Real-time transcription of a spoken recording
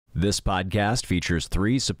This podcast features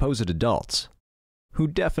three supposed adults who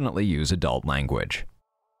definitely use adult language.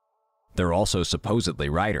 They're also supposedly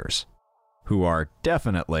writers who are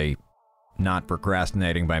definitely not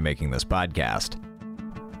procrastinating by making this podcast.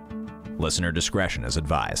 Listener discretion is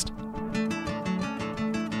advised.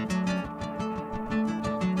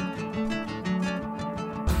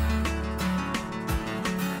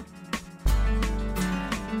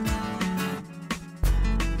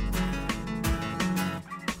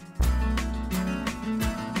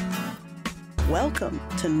 Welcome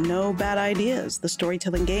to No Bad Ideas, the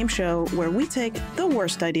storytelling game show where we take the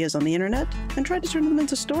worst ideas on the internet and try to turn them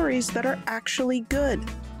into stories that are actually good.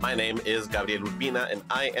 My name is Gabriel Urbina, and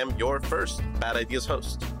I am your first Bad Ideas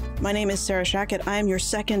host. My name is Sarah Shackett. I am your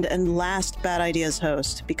second and last Bad Ideas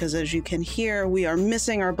host because, as you can hear, we are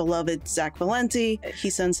missing our beloved Zach Valenti. He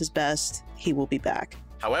sends his best. He will be back.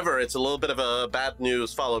 However, it's a little bit of a bad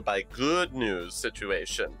news followed by good news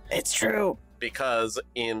situation. It's true. Because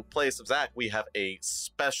in place of Zach, we have a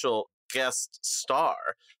special guest star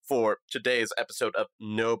for today's episode of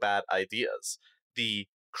No Bad Ideas. The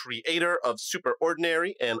creator of Super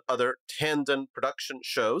Ordinary and other Tandon production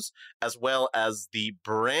shows, as well as the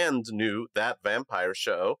brand new That Vampire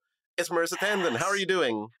Show, is Marissa Tandon. How are you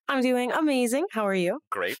doing? I'm doing amazing. How are you?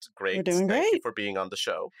 Great. We're doing great. Thank you for being on the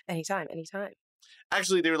show. Anytime.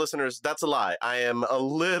 Actually, dear listeners, that's a lie. I am a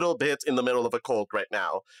little bit in the middle of a cold right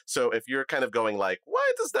now. So if you're kind of going like,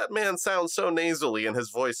 why does that man sound so nasally and his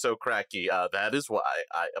voice so cracky? That is why.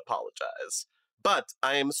 I apologize. But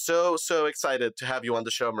I am so excited to have you on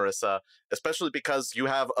the show, Marissa, especially because you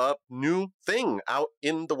have a new thing out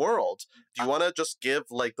in the world. Do you want to just give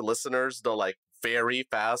the listeners the very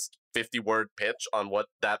fast 50-word pitch on what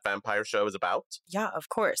That Vampire Show is about? Yeah, of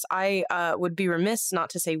course. I would be remiss not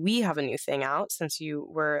to say we have a new thing out since you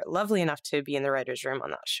were lovely enough to be in the writer's room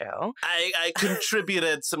on that show. I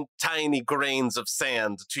contributed some tiny grains of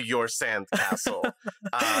sand to your sandcastle.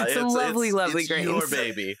 Some lovely grains. Your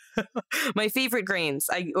baby. My favorite grains,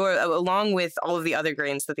 along with all of the other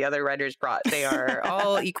grains that the other writers brought. They are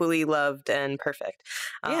all equally loved and perfect.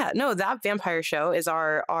 That Vampire Show is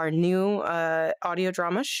our new audio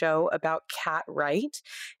drama show about Kat Wright,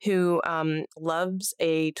 who loves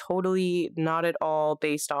a totally not at all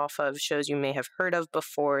based off of shows you may have heard of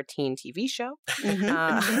before teen TV show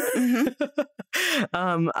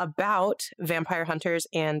about vampire hunters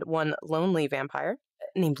and one lonely vampire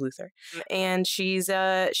named Luther. And she's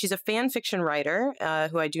a fan fiction writer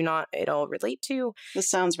who I do not at all relate to. This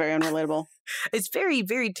sounds very unrelatable. It's very,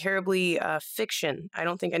 very terribly fiction. I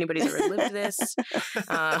don't think anybody's ever lived this.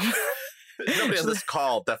 Nobody on this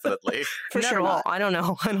call, definitely. For sure not. I don't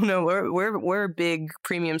know. We're big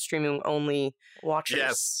premium streaming only watchers.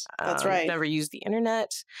 Yes, that's right. Never used the internet.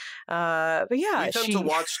 But yeah, we tend to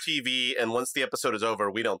watch TV, and once the episode is over,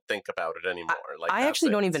 we don't think about it anymore. I actually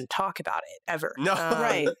don't even talk about it ever. No,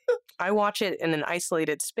 right. I watch it in an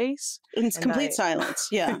isolated space. It's complete silence.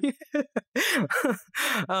 Yeah.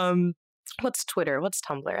 What's Twitter? What's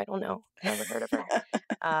Tumblr? I don't know. I've never heard of her.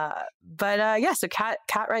 So Kat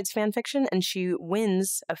writes fan fiction, and she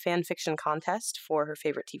wins a fan fiction contest for her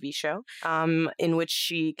favorite TV show, in which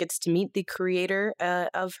she gets to meet the creator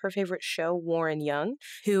of her favorite show, Warren Young,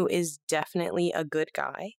 who is definitely a good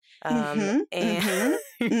guy, and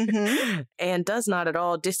does not at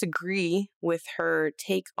all disagree with her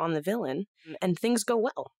take on the villain, and things go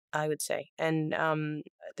well, I would say. And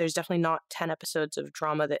there's definitely not 10 episodes of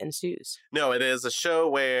drama that ensues. No, it is a show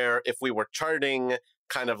where if we were charting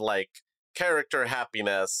kind of character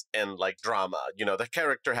happiness and drama, the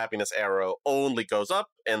character happiness arrow only goes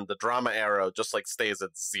up and the drama arrow just stays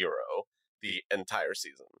at 0 the entire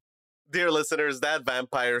season. Dear listeners, That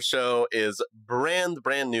Vampire Show is brand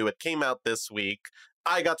new. It came out this week.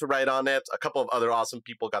 I got to write on it. A couple of other awesome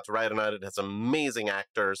people got to write on it. It has amazing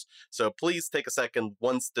actors. So please take a second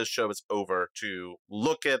once this show is over to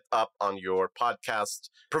look it up on your podcast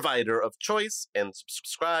provider of choice and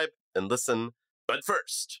subscribe and listen. But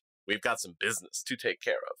first, we've got some business to take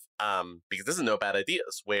care of. Because this is No Bad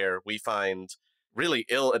Ideas, where we find really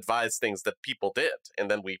ill-advised things that people did,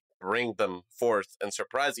 and then we bring them forth and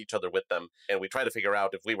surprise each other with them, and we try to figure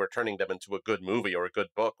out if we were turning them into a good movie or a good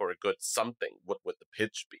book or a good something, what would the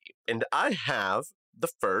pitch be? And I have the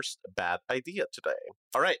first bad idea today.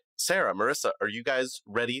 All right, Sarah, Marissa, are you guys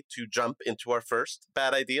ready to jump into our first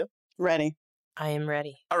bad idea? Ready. I am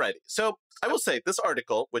ready. Alrighty. So I will say this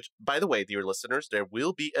article, which, by the way, dear listeners, there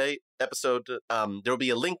will be a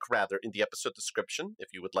link rather in the episode description if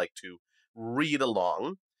you would like to read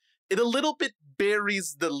along. It a little bit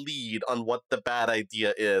buries the lead on what the bad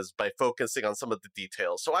idea is by focusing on some of the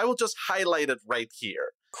details. So I will just highlight it right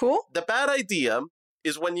here. Cool. The bad idea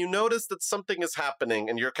is when you notice that something is happening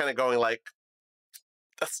and you're kind of going like,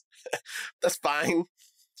 that's fine.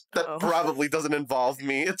 That probably doesn't involve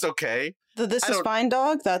me. It's okay. This is fine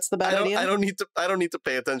dog? That's the bad idea? I don't need to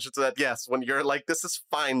pay attention to that. Yes, when you're like, this is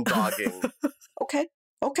fine dogging. Okay.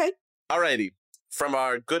 Alrighty. From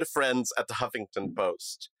our good friends at the Huffington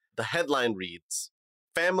Post, the headline reads,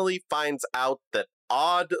 "Family finds out that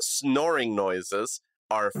odd snoring noises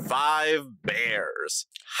are 5 bears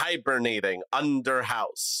hibernating under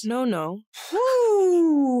house." No.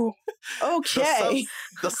 Woo! Okay.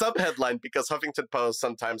 The subheadline, because Huffington Post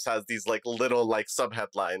sometimes has these like little like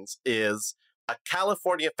subheadlines, is "A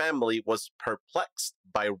California family was perplexed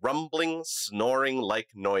by rumbling, snoring-like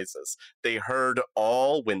noises they heard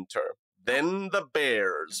all winter. Then the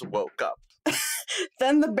bears woke up."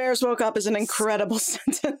 Then the bears woke up is an incredible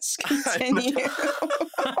sentence. Continue.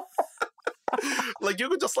 Like, you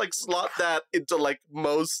could just like slot that into like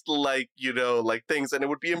most like, like things, and it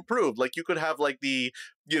would be improved. Like, you could have like the,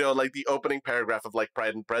 like the opening paragraph of like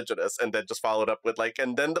Pride and Prejudice, and then just follow it up with like,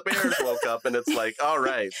 "And then the bears woke up," and it's like, all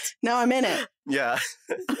right. Now I'm in it. Yeah.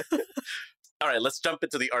 All right, let's jump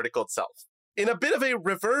into the article itself. In a bit of a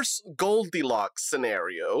reverse Goldilocks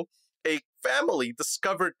scenario, a family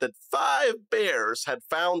discovered that 5 bears had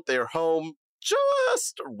found their home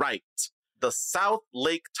just right. The South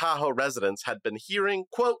Lake Tahoe residents had been hearing,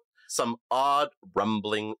 quote, "some odd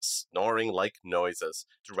rumbling, snoring-like noises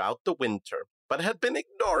throughout the winter, but had been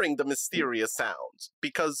ignoring the mysterious sounds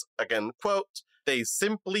because, again, quote, they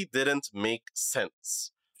simply didn't make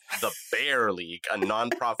sense." The Bear League, a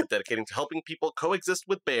nonprofit dedicated to helping people coexist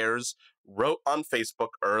with bears, wrote on Facebook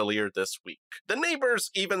earlier this week. The neighbors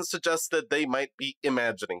even suggested they might be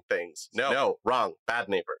imagining things. No, wrong, bad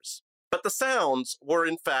neighbors. But the sounds were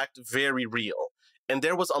in fact very real, and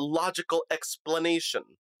there was a logical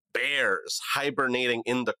explanation. Bears hibernating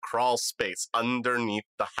in the crawl space underneath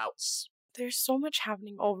the house. There's so much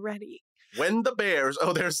happening already. When the bears...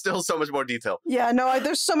 Oh, there's still so much more detail. Yeah, no,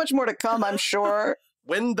 there's so much more to come, I'm sure.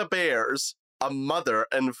 When the bears, a mother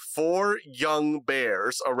and 4 young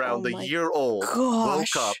bears around a year old,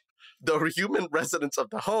 woke up, the human residents of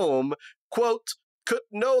the home, quote, could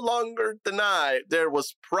no longer deny there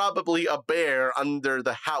was probably a bear under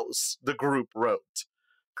the house, the group wrote.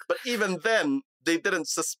 But even then, they didn't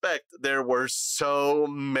suspect there were so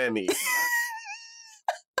many.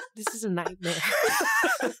 This is a nightmare.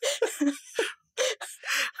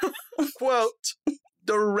 Quote,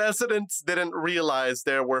 "The residents didn't realize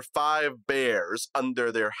there were 5 bears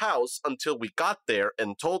under their house until we got there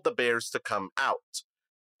and told the bears to come out.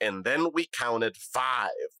 And then we counted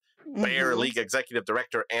 5. Bear League Executive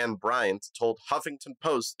Director Ann Bryant told Huffington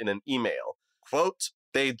Post in an email, quote,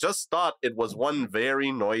 "They just thought it was one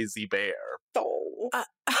very noisy bear." Oh.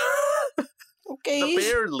 Okay.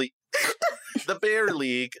 The Bear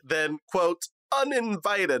League then, quote,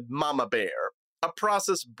 "uninvited mama bear," a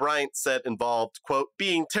process Bryant said involved, quote,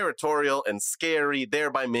 "being territorial and scary,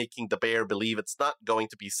 thereby making the bear believe it's not going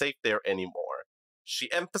to be safe there anymore." She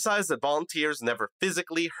emphasized that volunteers never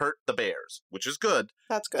physically hurt the bears, which is good.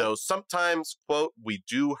 That's good. Though sometimes, quote, "we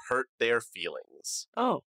do hurt their feelings."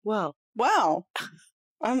 Oh, well. Wow.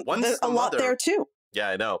 There's a lot there, too. Yeah,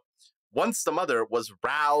 I know. Once the mother was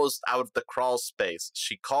roused out of the crawl space,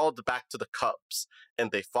 she called back to the cubs,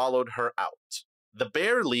 and they followed her out. The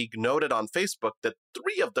Bear League noted on Facebook that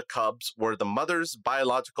 3 of the cubs were the mother's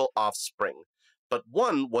biological offspring, but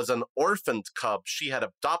one was an orphaned cub she had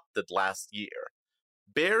adopted last year.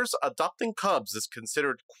 Bears adopting cubs is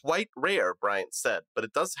considered quite rare, Bryant said, but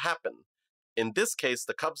it does happen. In this case,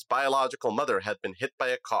 the cub's biological mother had been hit by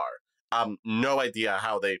a car. No idea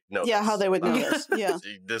how they know Yeah, this. how they would know this. Yeah.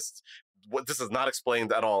 This is not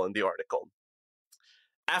explained at all in the article.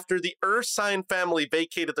 After the Ursine family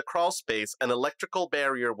vacated the crawl space, an electrical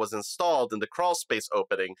barrier was installed in the crawl space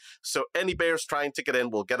opening, so any bears trying to get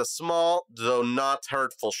in will get a small, though not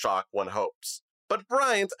hurtful shock, one hopes. But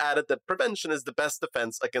Bryant added that prevention is the best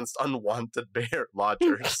defense against unwanted bear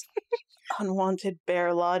lodgers. Unwanted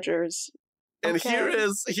bear lodgers. And Okay.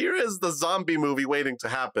 here is the zombie movie waiting to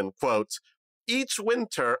happen. Quote, "Each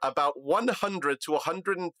winter, about 100 to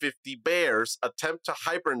 150 bears attempt to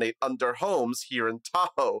hibernate under homes here in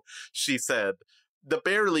Tahoe," she said. "The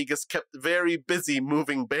Bear League is kept very busy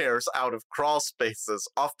moving bears out of crawl spaces,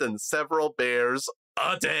 often several bears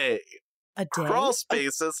a day." A day? Crawl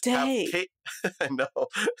spaces day. have I know.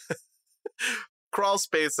 Crawl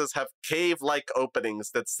spaces have cave-like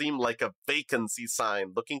openings that seem like a vacancy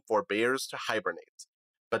sign looking for bears to hibernate.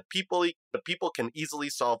 But people can easily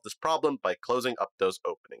solve this problem by closing up those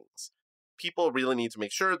openings. people really need to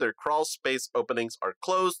make sure their crawl space openings are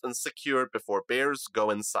closed and secure before bears go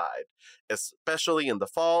inside, especially in the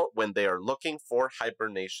fall when they are looking for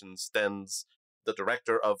hibernation dens, the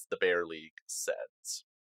director of the Bear League said.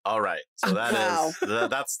 All right, so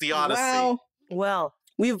that's the Odyssey. Wow. Well,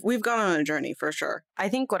 we've gone on a journey for sure. I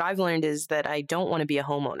think what I've learned is that I don't want to be a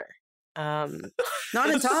homeowner. Not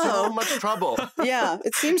in It's Tahoe. so much trouble. Yeah,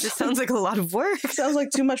 it seems. It sounds like a lot of work. It sounds like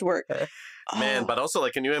too much work. Man, Oh. but also,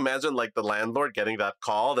 like, can you imagine, like, the landlord getting that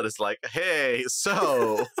call that is like, hey,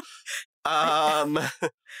 so,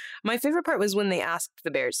 My favorite part was when they asked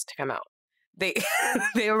the bears to come out. They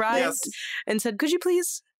they arrived yes. and said, "Could you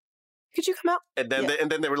come out?" And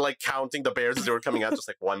then they were, like, counting the bears as they were coming out, just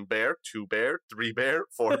like 1 bear, 2 bear, 3 bear,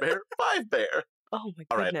 4 bear, 5 bear. Oh my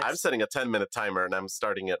All goodness. right, I'm setting a 10-minute timer, and I'm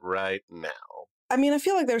starting it right now. I mean, I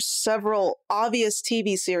feel like there's several obvious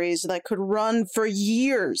TV series that could run for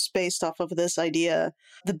years based off of this idea.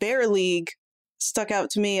 The Bear League stuck out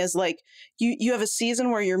to me as like you have a season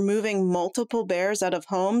where you're moving multiple bears out of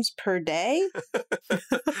homes per day.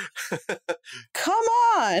 Come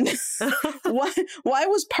on. Why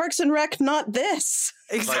was Parks and Rec not this?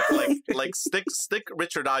 like stick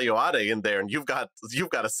Richard Ayoade in there, and you've got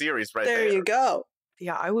a series right there. There you go.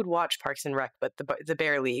 Yeah, I would watch Parks and Rec, but the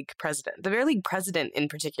Bear League president, the Bear League president in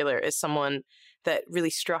particular, is someone that really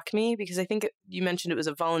struck me because I think you mentioned it was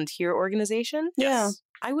a volunteer organization. Yeah.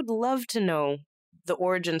 I would love to know the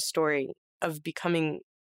origin story of becoming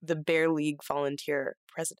the Bear League volunteer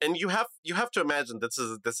president. And you have to imagine this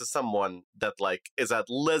is someone that like is at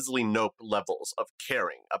Leslie Knope levels of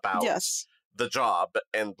caring about Yes. the job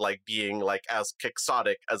and like being like as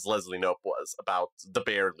quixotic as Leslie Knope was about the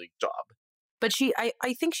Bear League job. But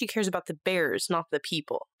I think she cares about the bears, not the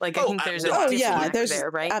people. Like, I Oh, think there's a Oh yeah, disconnect there's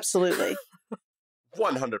there, right? absolutely.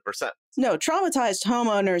 100%. No, traumatized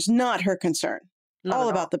homeowners, not her concern. Not All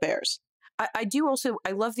at about the bears. I do also,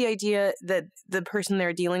 I love the idea that the person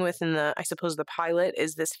they're dealing with in I suppose the pilot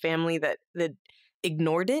is this family that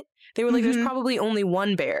ignored it. They were like, Mhm. there's probably only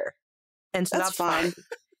one bear. And so that's fine.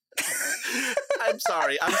 I'm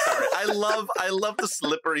sorry. I love the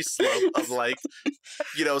slippery slope of like,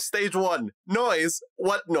 stage 1, noise.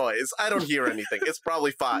 What noise? I don't hear anything. It's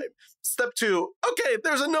probably fine. Step 2, okay,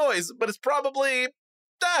 there's a noise, but it's probably,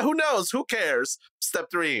 who knows? Who cares? Step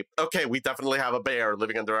 3, okay, we definitely have a bear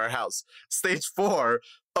living under our house. Stage 4,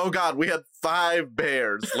 oh God, we had 5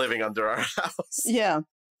 bears living under our house. Yeah.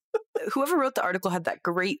 Whoever wrote the article had that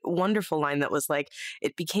great, wonderful line that was like,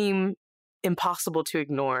 it became impossible to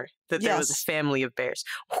ignore that there was a Yes. family of bears.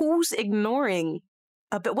 Who's ignoring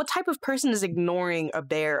what type of person is ignoring a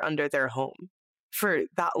bear under their home for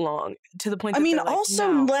that long to the point I that mean, they're like,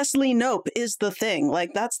 also no. Leslie Knope is the thing.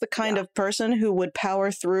 Like, that's the kind of person who would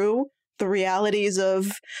power through the realities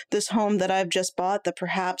of this home that I've just bought that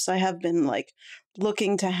perhaps I have been like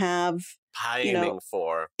looking to have. Pining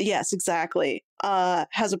for. Yes, exactly.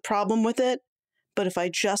 Has a problem with it. But if I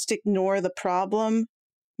just ignore the problem,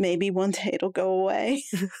 maybe one day it'll go away.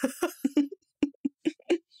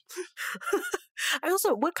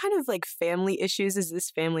 What kind of like family issues is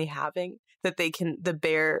this family having that the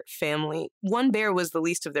bear family, one bear was the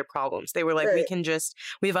least of their problems. They were like, Right. Mm-hmm.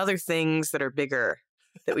 we have other things that are bigger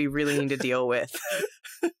that we really need to deal with.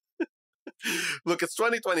 Look, it's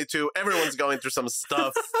 2022. Everyone's going through some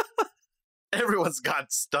stuff. Everyone's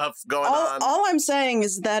got stuff going on. All I'm saying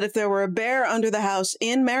is that if there were a bear under the house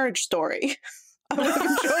in Marriage Story, I would have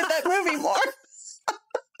enjoyed that movie more.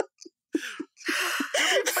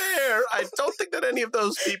 To be fair, I don't think that any of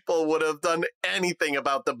those people would have done anything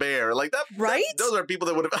about the bear. Like that, Right? Those are people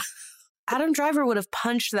that would have. Adam Driver would have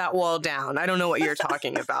punched that wall down. I don't know what you're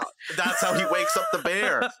talking about. That's how he wakes up the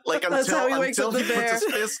bear. Like That's how he wakes up the puts bear. his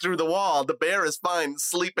fist through the wall, the bear is fine,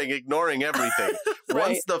 sleeping, ignoring everything. Right.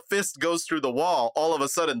 Once the fist goes through the wall, all of a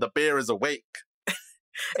sudden the bear is awake.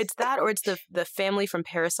 It's that, or it's the family from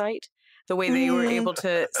Parasite. The way they were able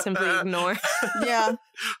to simply ignore. Yeah.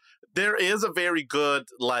 There is a very good,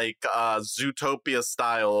 like, Zootopia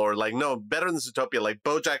style, or like, no, better than Zootopia, like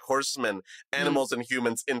BoJack Horseman, animals and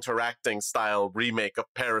humans interacting style remake of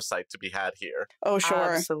Parasite to be had here. Oh,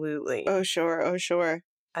 sure. Absolutely. Oh, sure. Oh, sure.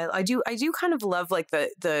 I do kind of love like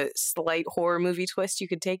the slight horror movie twist you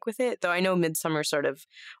could take with it, though I know Midsommar sort of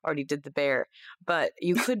already did the bear, but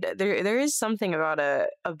you could there is something about a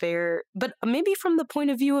bear, but maybe from the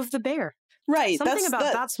point of view of the bear. Right. Something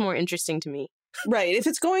that's more interesting to me. Right. If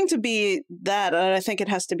it's going to be that, I think it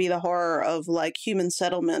has to be the horror of like human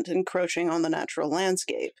settlement encroaching on the natural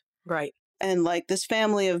landscape. Right. And like this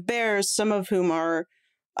family of bears, some of whom are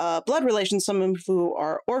blood relations, some of whom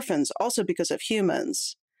are orphans, also because of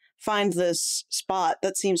humans, find this spot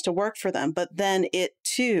that seems to work for them. But then it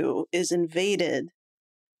too is invaded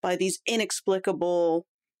by these inexplicable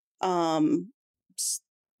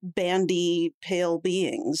bandy pale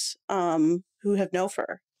beings who have no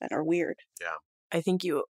fur and are weird. Yeah. I think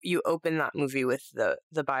you open that movie with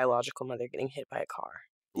the biological mother getting hit by a car.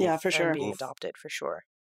 Yeah, for sure. And being adopted, for sure.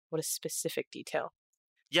 What a specific detail.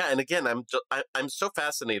 Yeah, and again, I'm so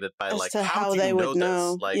fascinated by As like to how how do they you would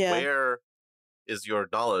know. this? Like, Yeah. where is your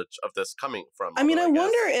knowledge of this coming from? I mean, I Although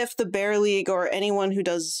wonder guess if the Bear League or anyone who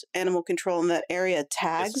does animal control in that area it's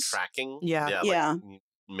tags. tracking. Yeah. like, Yeah.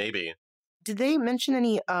 maybe. Did they mention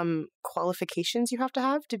any qualifications you have to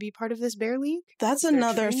have to be part of this bear league? That's Is there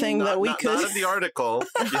another training? thing that we not could. in the article.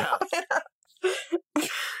 Yeah.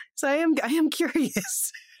 So I am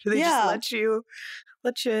curious. Do they Yeah. just let you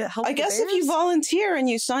help? I the guess if you bears? volunteer and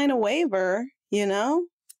you sign a waiver, you know.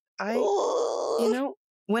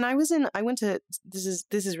 When I went to, this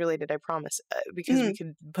is related, I promise, because we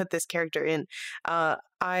could put this character in.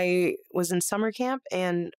 I was in summer camp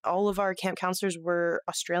and all of our camp counselors were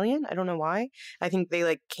Australian. I don't know why. I think they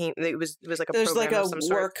like came, it was like a There's program like a of some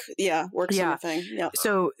sort. work Yeah. sort of thing. Yeah.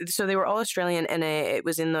 So they were all Australian, and it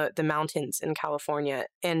was in the mountains in California,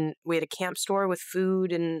 and we had a camp store with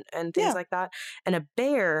food and things Yeah. like that. And a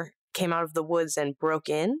bear came out of the woods and broke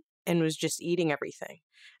in and was just eating everything.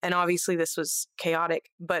 And obviously this was chaotic,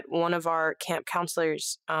 but one of our camp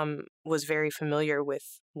counselors was very familiar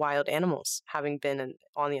with wild animals, having been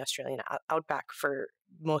on the Australian outback for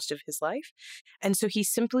most of his life. And so he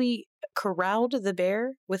simply corralled the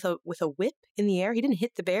bear with a whip in the air. He didn't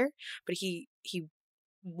hit the bear, but he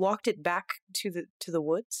walked it back to the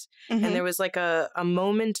woods. Mhm. And there was like a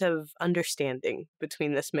moment of understanding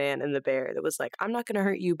between this man and the bear that was like, I'm not going to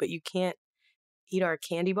hurt you, but you can't eat our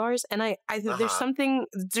candy bars. And I think there's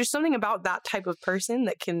something about that type of person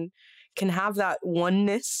that can have that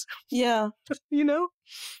oneness, Yeah. you know?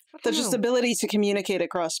 The just ability to communicate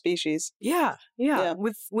across species. Yeah.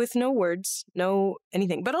 With no words, no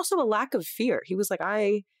anything, but also a lack of fear. He was like,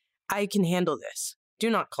 I can handle this. Do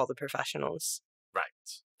not call the professionals. Right.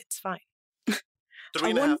 It's fine.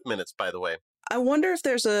 3.5 minutes, by the way. I wonder if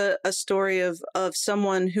there's a story of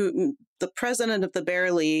someone who, the president of the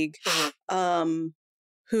Bear League,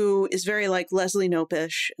 who is very like Leslie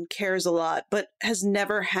Knope-ish and cares a lot, but has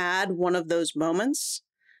never had one of those moments.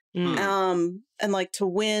 And like to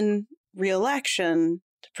win re-election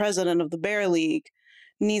to president of the Bear League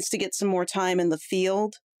needs to get some more time in the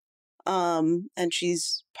field. And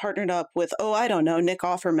she's partnered up with, I don't know, Nick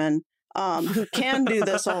Offerman, who can do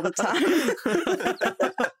this all the time.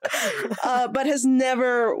 But has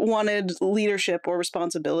never wanted leadership or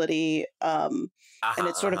responsibility. And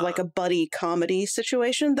it's sort of like a buddy comedy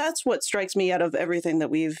situation. That's what strikes me out of everything that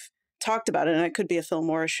we've talked about. And it could be a Phil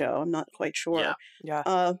Morris show. I'm not quite sure.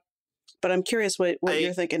 Yeah. But I'm curious what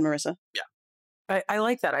you're thinking, Marissa. Yeah. I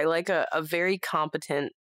like that. I like a very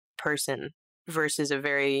competent person versus a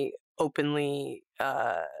very openly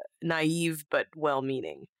naive but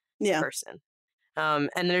well-meaning person.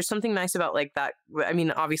 And there's something nice about like that. I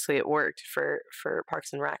mean, obviously it worked for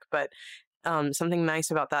Parks and Rec, but something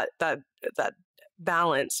nice about that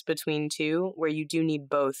balance between two, where you do need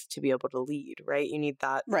both to be able to lead, right? You need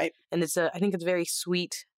that, right? And I think it's a very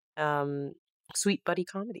sweet buddy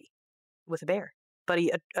comedy with a bear,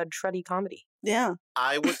 a truddy comedy. Yeah,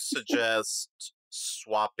 I would suggest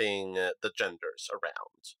swapping the genders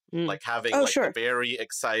around, like having a very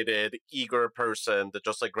excited, eager person that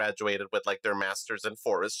just like graduated with like their master's in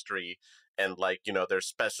forestry and like, you know, their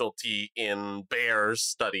specialty in bear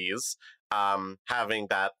studies, having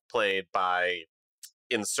that played by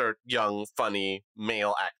insert young funny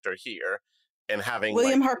male actor here, and having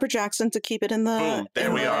William Harper Jackson to keep it in the boom,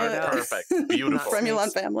 there we are, perfect, beautiful.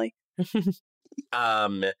 Fremulon family.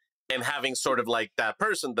 And having sort of like that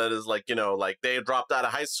person that is like, you know, like they dropped out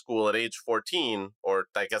of high school at age 14, or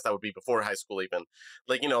I guess that would be before high school even.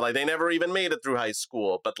 Like, you know, like they never even made it through high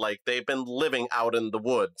school, but like they've been living out in the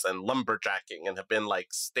woods and lumberjacking and have been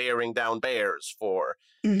like staring down bears for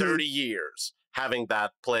 30 years. Having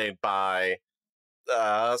that played by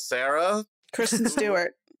Sarah? Kristen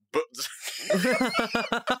Stewart. A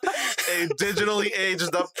digitally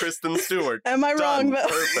aged up Kristen Stewart. Am I wrong? Though?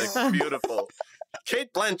 Perfect, beautiful.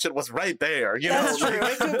 Kate Blanchett was right there. That's true.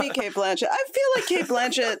 It could be Kate Blanchett. I feel like Kate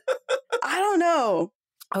Blanchett. I don't know.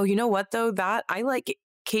 Oh, you know what though? That I like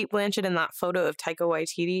Kate Blanchett in that photo of Taika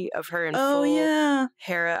Waititi of her in full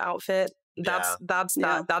Hera outfit. That's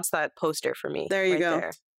that poster for me. There you go.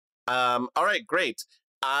 There. All right, great.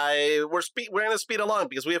 we're gonna speed along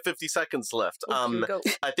because we have 50 seconds left. Go.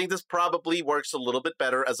 I think this probably works a little bit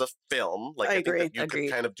better as a film. Like I think agree. that you could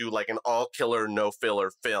kind of do like an all killer, no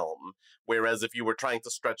filler film. Whereas if you were trying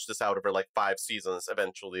to stretch this out over like 5 seasons,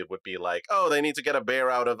 eventually it would be like, oh, they need to get a bear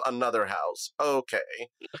out of another house. Okay.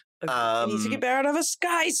 You need to get bear out of a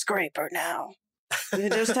skyscraper now. You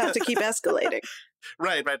just have to keep escalating.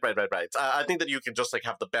 Right. I think that you can just like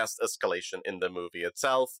have the best escalation in the movie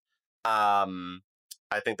itself.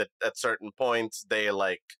 I think that at certain points they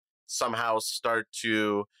like somehow start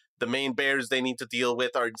to, the main bears they need to deal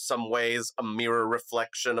with are in some ways a mirror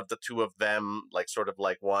reflection of the two of them, like sort of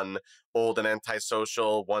like one old and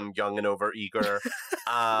antisocial, one young and overeager.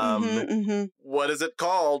 What is it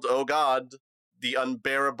called? Oh God, the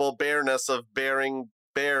unbearable bareness of bearing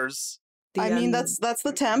bears. I mean, that's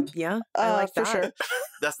the temp. Yeah, I like that. For sure.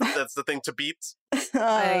 That's the thing to beat.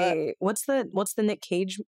 What's the Nick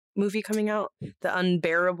Cage movie coming out? The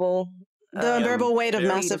Unbearable. The Unbearable Weight of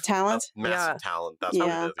Massive Talent. Massive Talent. That's what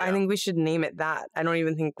it is. Yeah. I think we should name it that. I don't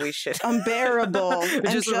even think we should. Unbearable.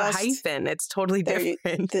 Just with a hyphen. It's totally different.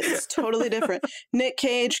 It's totally different. Nick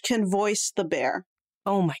Cage can voice the bear.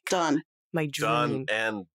 Oh my God. Done. My dream. Done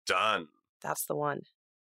and done. That's the one.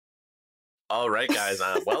 All right, guys.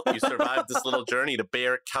 Well, you survived this little journey to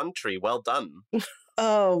bear country. Well done.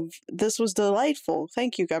 Oh, this was delightful.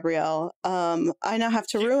 Thank you, Gabrielle. I now have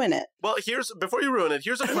to ruin it. Well, before you ruin it,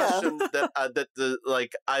 here's a question that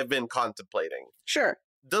I've been contemplating. Sure.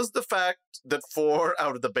 Does the fact that 4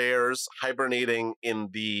 out of the bears hibernating in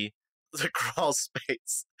the crawl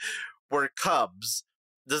space were cubs,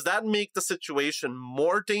 does that make the situation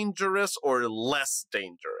more dangerous or less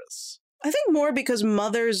dangerous? I think more because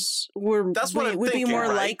mothers would be more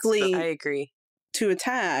likely I agree. to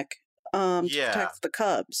attack. To protect the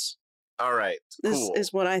cubs. All right, cool. This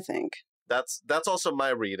is what I think. That's also my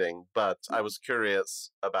reading, but I was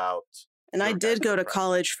curious about. And I did go to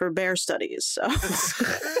college for bear studies, so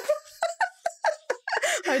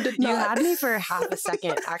I did not. You had me for half a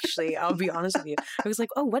second, actually. I'll be honest with you. I was like,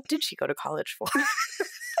 oh, what did she go to college for?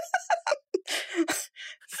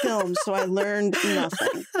 Film, so I learned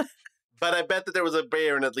nothing. But I bet that there was a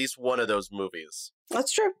bear in at least one of those movies.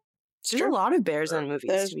 That's true. There's a lot of bears in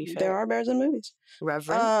movies, to be fair. There are bears in movies.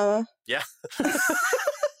 Reverend? Yeah.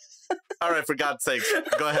 All right, for God's sakes.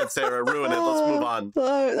 Go ahead, Sarah. Ruin it. Let's move on.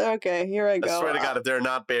 Okay, here I go. I swear to God, if there are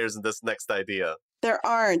not bears in this next idea. There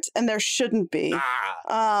aren't, and there shouldn't be.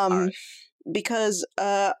 Right. Because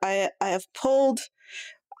I have pulled...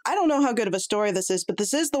 I don't know how good of a story this is, but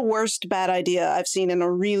this is the worst bad idea I've seen in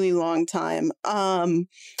a really long time.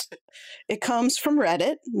 It comes from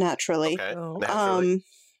Reddit, naturally. Okay, naturally.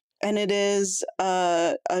 And it is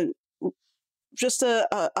just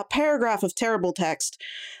a paragraph of terrible text,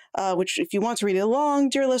 which if you want to read it along,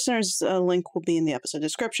 dear listeners, a link will be in the episode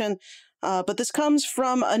description. But this comes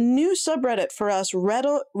from a new subreddit for us,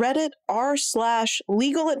 Reddit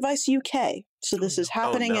r/Legal Advice UK. So this is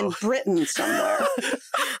happening in Britain somewhere.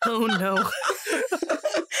 Oh no.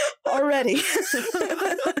 Already.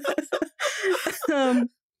 Okay.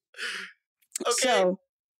 So,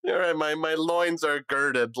 all right, my loins are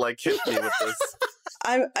girded. Like, hit me with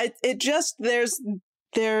this.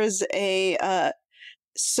 There's a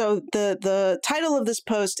so the title of this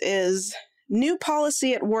post is "New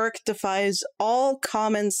Policy at Work Defies All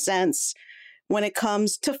Common Sense When It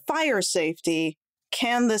Comes to Fire Safety.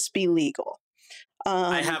 Can this be legal?"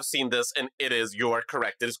 I have seen this, and you are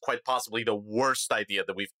correct. It is quite possibly the worst idea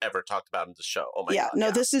that we've ever talked about in the show. Oh my God.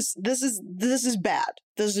 No, this is bad.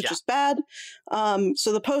 This is just bad.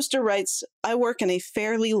 So the poster writes, "I work in a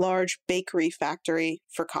fairly large bakery factory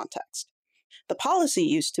for context. The policy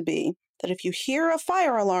used to be that if you hear a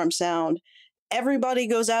fire alarm sound, everybody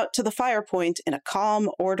goes out to the fire point in a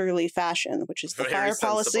calm, orderly fashion," which is the Very fire sensible.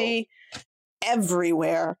 policy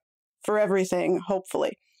everywhere for everything,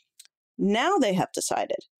 hopefully. Now they have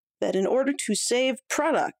decided that in order to save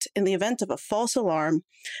product in the event of a false alarm,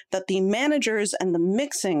 that the managers and the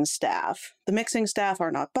mixing staff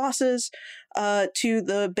are not bosses to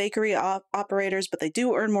the bakery operators, but they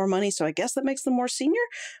do earn more money, so I guess that makes them more senior.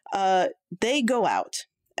 They go out,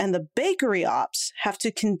 and the bakery ops have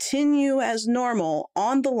to continue as normal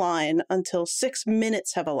on the line until 6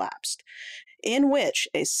 minutes have elapsed, in which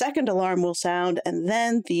a second alarm will sound, and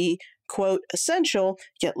then the quote, essential,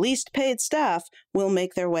 yet least paid staff will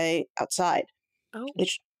make their way outside. Oh.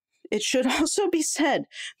 It should also be said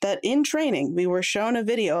that in training, we were shown a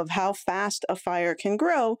video of how fast a fire can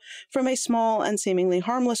grow from a small and seemingly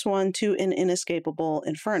harmless one to an inescapable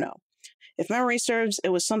inferno. If memory serves, it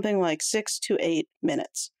was something like 6 to 8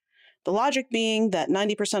 minutes. The logic being that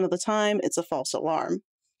 90% of the time, it's a false alarm.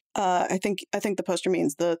 I think the poster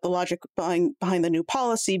means the logic behind the new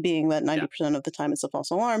policy being that 90% of the time it's a false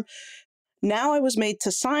alarm. Now I was made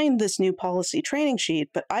to sign this new policy training sheet,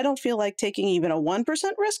 but I don't feel like taking even a 1%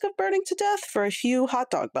 risk of burning to death for a few hot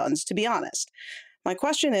dog buns, to be honest. My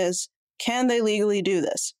question is, can they legally do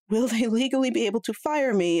this? Will they legally be able to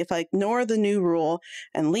fire me if I ignore the new rule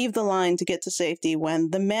and leave the line to get to safety when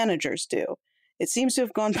the managers do? It seems to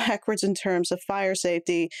have gone backwards in terms of fire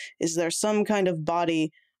safety. Is there some kind of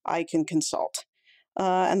body I can consult?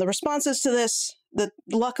 And the responses to this, that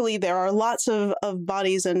luckily there are lots of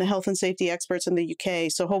bodies and health and safety experts in the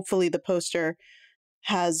UK, so hopefully the poster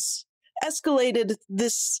has escalated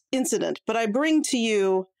this incident. But I bring to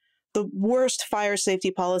you the worst fire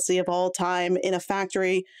safety policy of all time in a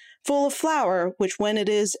factory full of flour, which when it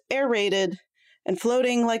is aerated and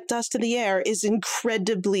floating like dust in the air is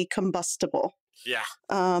incredibly combustible. Yeah.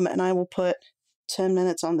 And I will put 10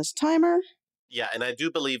 minutes on this timer. Yeah, and I do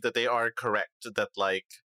believe that they are correct that, like,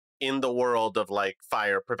 in the world of, like,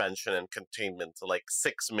 fire prevention and containment, like,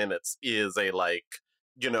 6 minutes is a, like,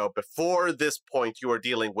 you know, before this point, you are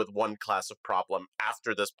dealing with one class of problem.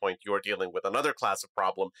 After this point, you are dealing with another class of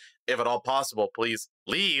problem. If at all possible, please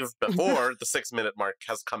leave before the 6 minute mark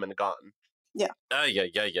has come and gone. Yeah.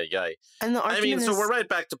 Yeah. And the argument so we're right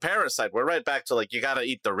back to Parasite. We're right back to, like, you gotta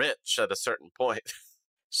eat the rich at a certain point.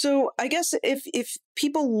 So I guess if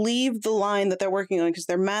people leave the line that they're working on because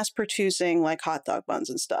they're mass producing like hot dog buns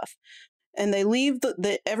and stuff, and they leave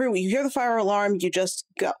you hear the fire alarm, you just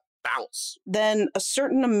go. Bounce. Then a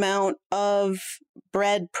certain amount of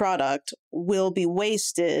bread product will be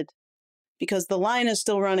wasted because the line is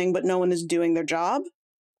still running, but no one is doing their job.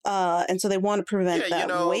 And so they want to prevent that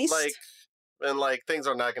waste. Like things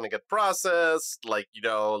are not going to get processed. Like, you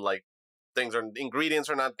know, like ingredients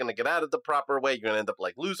are not going to get added the proper way. You're going to end up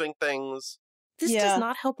like losing things. This does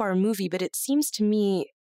not help our movie, but it seems to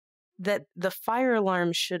me that the fire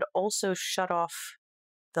alarm should also shut off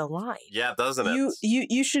the line. Yeah, doesn't it?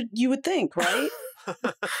 You would think, right?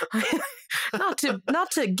 not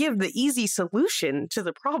to give the easy solution to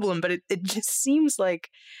the problem, but it just seems like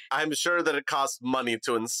I'm sure that it costs money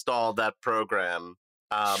to install that program.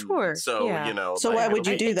 Sure. So you know. So why would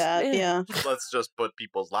you do that? Yeah. Let's just put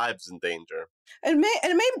people's lives in danger. And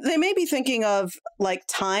they may be thinking of like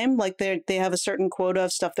time, like they have a certain quota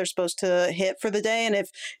of stuff they're supposed to hit for the day, and if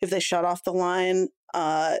they shut off the line,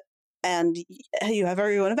 and you have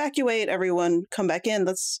everyone evacuate, everyone come back in,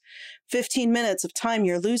 that's 15 minutes of time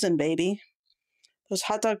you're losing, baby. Those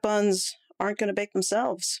hot dog buns aren't going to bake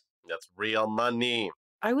themselves. That's real money.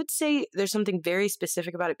 I would say there's something very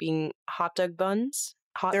specific about it being hot dog buns.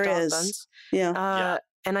 There is. Yeah.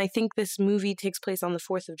 And I think this movie takes place on the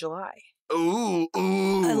 4th of July. Ooh.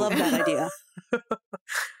 I love that idea.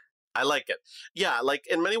 I like it. Yeah, like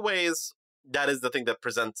in many ways, that is the thing that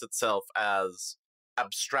presents itself as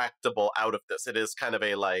abstractable out of this. It is kind of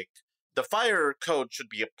a like, the fire code should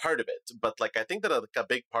be a part of it, but like I think that a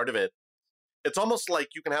big part of it, it's almost like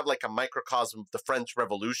you can have like a microcosm of the French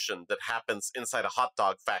Revolution that happens inside a hot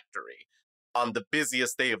dog factory on the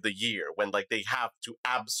busiest day of the year when like they have to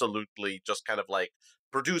absolutely just kind of like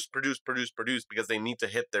produce because they need to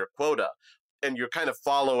hit their quota. And you're kind of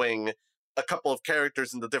following a couple of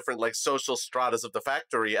characters in the different like social stratas of the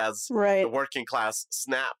factory as the working class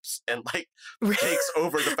snaps and like takes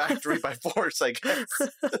over the factory by force, I guess.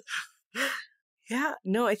 Yeah,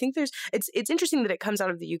 no, I think it's interesting that it comes out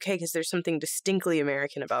of the UK because there's something distinctly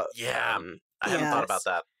American about. Yeah, I hadn't thought about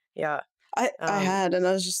that. Yeah. I had, and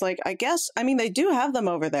I was just like, I guess, I mean, they do have them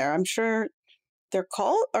over there. I'm sure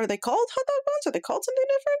are they called hot dog buns? Are they called something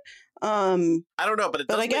different? I don't know, but it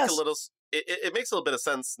does make a little, it makes a little bit of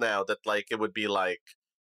sense now that like, it would be like,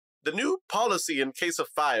 the new policy in case of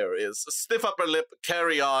fire is stiff upper lip,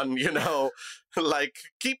 carry on, you know, like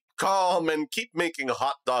keep calm and keep making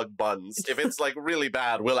hot dog buns. If it's like really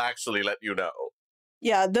bad, we'll actually let you know.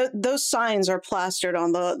 Yeah, those signs are plastered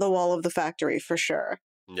on the wall of the factory for sure.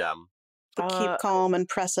 Yeah. Keep calm and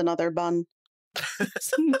press another bun.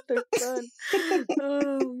 Another bun.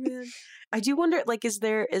 Oh man. I do wonder, like, is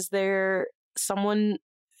there someone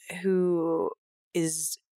who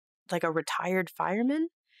is like a retired fireman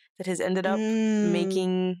that has ended up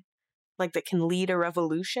making, like, that can lead a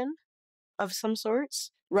revolution of some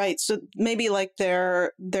sorts? Right. So maybe like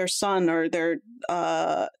their son or their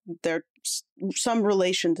some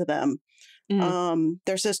relation to them.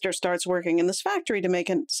 Their sister starts working in this factory to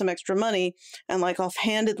make some extra money and like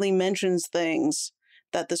offhandedly mentions things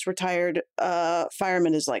that this retired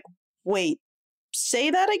fireman is like, wait,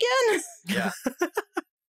 say that again? Yeah.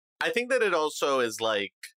 I think that it also is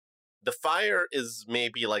like, the fire is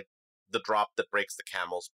maybe like the drop that breaks the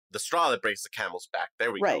camel's the straw that breaks the camel's back.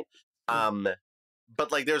 There we Right. go. But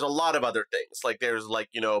like, there's a lot of other things. Like, there's like,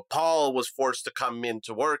 you know, Paul was forced to come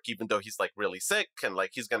into work even though he's like really sick, and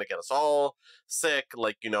like he's gonna get us all sick.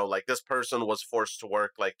 Like, you know, like this person was forced to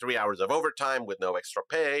work like 3 hours of overtime with no extra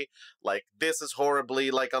pay. Like, this is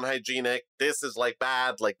horribly like unhygienic. This is like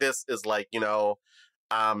bad. Like, this is like, you know,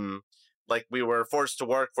 like we were forced to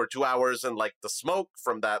work for 2 hours, and like the smoke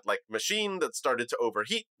from that like machine that started to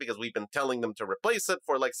overheat because we've been telling them to replace it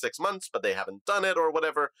for like 6 months, but they haven't done it or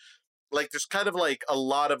whatever. Like, there's kind of like a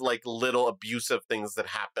lot of like little abusive things that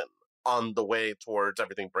happen on the way towards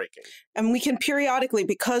everything breaking. And we can periodically,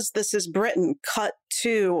 because this is Britain, cut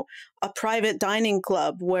to a private dining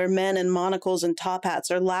club where men in monocles and top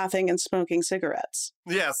hats are laughing and smoking cigarettes.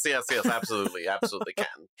 Yes, absolutely, absolutely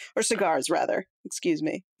can. Or cigars, rather. Excuse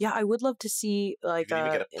me. Yeah, I would love to see You like can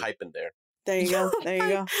even get a pipe in there. There you go. There you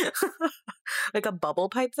go. like a bubble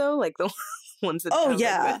pipe though, like the ones that. Oh, sound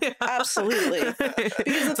yeah, like absolutely. Because the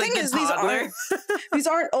It's thing like is, the these toddler.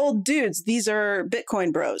 aren't old dudes. These are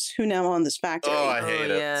Bitcoin bros who now own this factory. Oh, I hate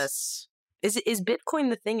it. Yes. Is Bitcoin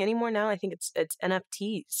the thing anymore now? I think it's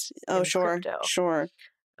NFTs. Oh, in sure, crypto. sure.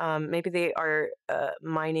 Maybe they are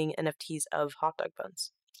mining NFTs of hot dog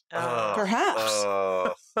buns. Perhaps.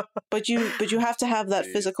 But you have to have that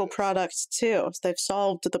physical Jesus. product too. So they've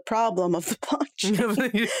solved the problem of the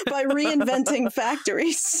blockchain by reinventing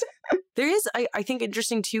factories. There is, I think,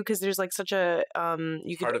 interesting too, because there's like such a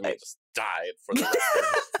you Part of could me just died for the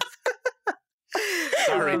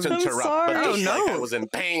Sorry to I'm interrupt, sorry. but just Oh, like no. I was in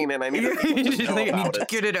pain and I needed people to know I about need to it.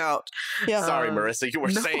 get it out. Yeah. Sorry, Um, Marissa, you were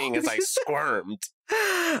no. saying as I squirmed.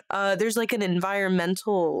 There's like an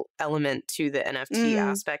environmental element to the NFT Mm.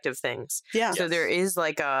 aspect of things. Yeah. So there Yes. is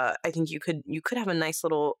like I think you could have a nice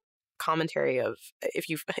little commentary of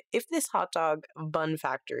if this hot dog bun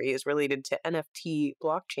factory is related to NFT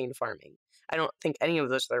blockchain farming. I don't think any of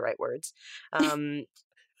those are the right words. I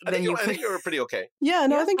Then think, you I think you were pretty okay. Yeah,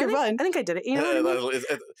 no, I think you're fine. I think I did it. You know what I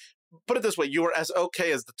mean? Put it this way, you were as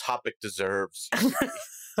okay as the topic deserves.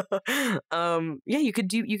 Yeah, you could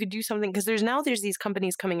do something because there's these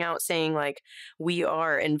companies coming out saying like we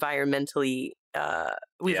are environmentally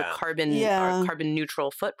we have Yeah. a carbon Yeah. our carbon neutral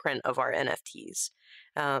footprint of our NFTs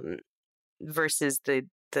versus the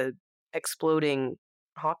exploding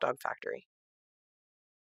hot dog factory.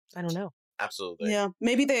 I don't know. Absolutely. Yeah.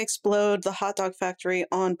 Maybe they explode the hot dog factory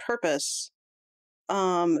on purpose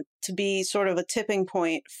to be sort of a tipping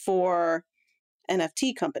point for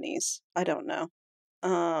NFT companies. I don't know.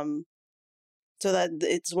 So that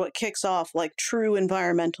it's what kicks off like true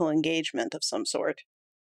environmental engagement of some sort.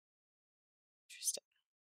 Interesting.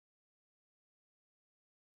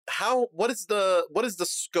 What is the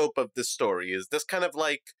scope of this story? Is this kind of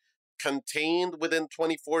like contained within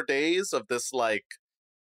 24 days of this like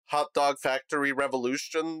hot dog factory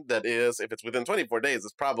revolution that is, if it's within 24 days,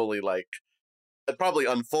 it's probably like it probably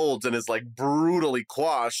unfolds and is like brutally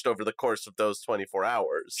quashed over the course of those 24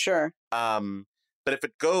 hours. Sure. But if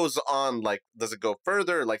it goes on, like, does it go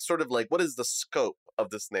further? Like, sort of like, what is the scope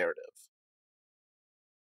of this narrative?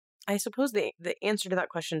 I suppose the answer to that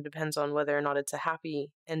question depends on whether or not it's a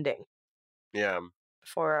happy ending Yeah.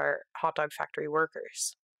 for our hot dog factory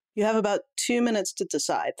workers. You have about 2 minutes to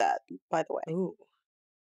decide that, by the way. Ooh.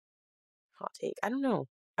 Hot take. I don't know.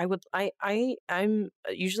 I'm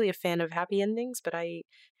usually a fan of happy endings, but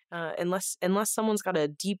unless someone's got a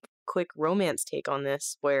deep, quick romance take on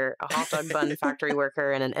this, where a hot dog bun factory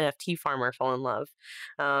worker and an NFT farmer fall in love,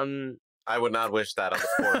 I would not wish that on the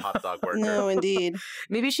poor hot dog worker. No, indeed.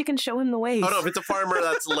 maybe she can show him the way. Oh no, if it's a farmer,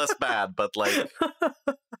 that's less bad. But like,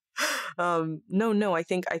 No, I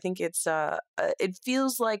think it's it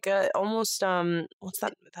feels like almost what's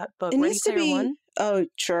that book? It Ready needs to Player be. One? Oh,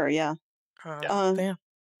 sure, yeah. Yeah.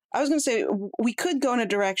 I was going to say we could go in a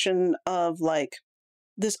direction of like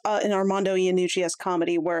this an Armando Iannucci-esque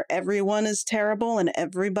comedy where everyone is terrible and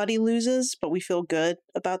everybody loses, but we feel good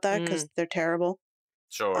about that because they're terrible.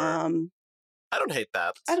 sure, I don't hate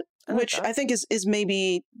that. I like Which that. I think is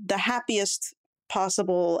maybe the happiest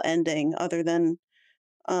possible ending, other than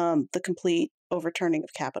the complete overturning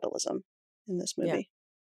of capitalism in this Yeah. movie.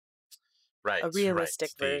 Right, a realistic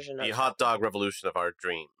right. version the of hot dog revolution of our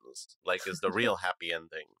dreams, like, is the real happy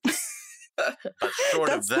ending. But short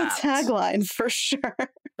That's of that, the tagline for sure.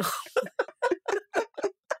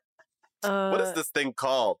 what is this thing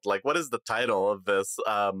called? Like, what is the title of this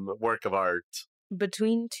work of art?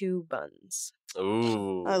 Between Two Buns,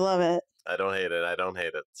 Ooh, I love it. I don't hate it. I don't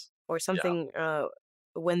hate it. or something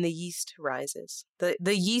When the yeast rises. The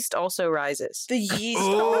yeast also rises. The yeast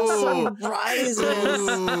Ooh. also rises.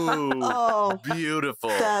 Ooh, Oh, beautiful.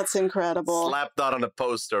 that's incredible. Slap that on a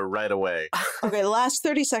poster right away. Okay, last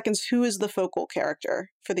 30 seconds. Who is the focal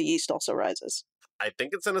character for The Yeast Also Rises? I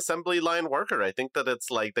think it's an assembly line worker. I think that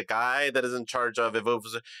it's like the guy that is in charge of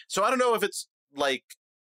so I don't know if it's like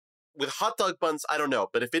with hot dog buns, I don't know,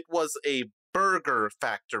 but if it was a burger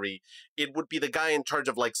factory, it would be the guy in charge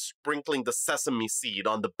of like sprinkling the sesame seed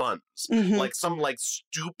on the buns. Mhm. Like some like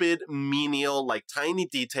stupid menial like tiny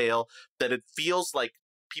detail that it feels like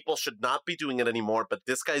people should not be doing it anymore, but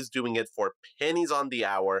this guy's doing it for pennies on the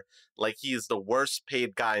hour, like he is the worst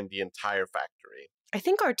paid guy in the entire factory. I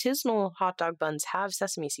think artisanal hot dog buns have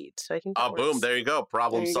sesame seeds, so I think that Oh, boom, works. there you go.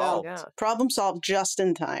 Problem There you go. solved. Yeah. Problem solved just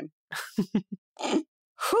in time.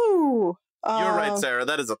 Whew. You're right, Sarah.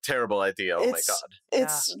 That is a terrible idea. Oh my it's- god.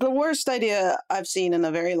 It's the worst idea I've seen in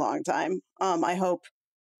a very long time. I hope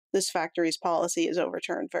this factory's policy is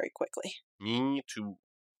overturned very quickly. Me too.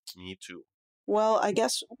 Me too. Well, I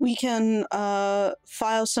guess we can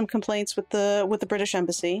file some complaints with the British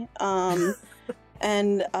Embassy. And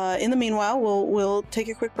in the meanwhile, we'll take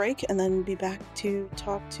a quick break and then be back to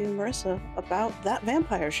talk to Marissa about that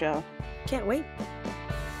vampire show. Can't wait.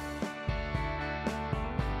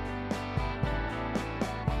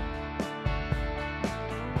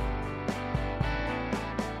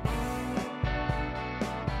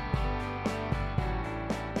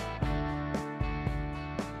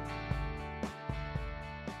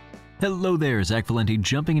 Hello there, Zach Valenti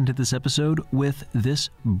jumping into this episode with this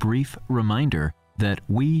brief reminder that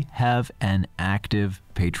we have an active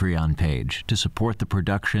Patreon page to support the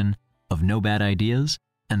production of No Bad Ideas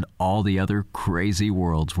and all the other crazy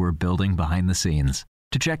worlds we're building behind the scenes.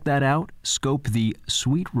 To check that out, scope the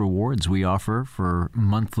sweet rewards we offer for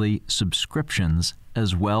monthly subscriptions,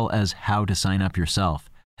 as well as how to sign up yourself.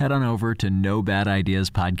 Head on over to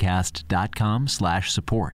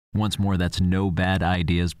nobadideaspodcast.com/support. Once more, that's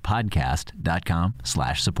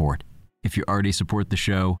nobadideaspodcast.com/support. If you already support the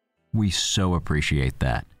show, we so appreciate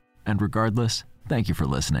that. And regardless, thank you for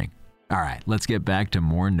listening. All right, let's get back to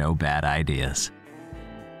more No Bad Ideas.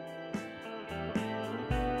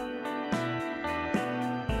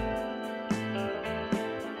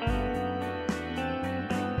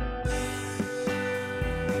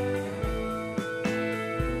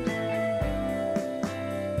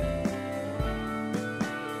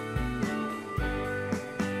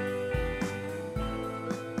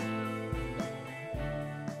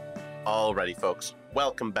 Alrighty, folks.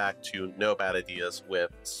 Welcome back to No Bad Ideas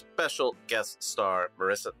with special guest star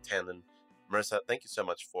Marissa Tandon. Marissa, thank you so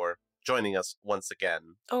much for joining us once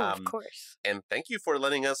again. Oh, of course. And thank you for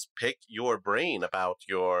letting us pick your brain about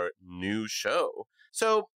your new show.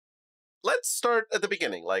 So let's start at the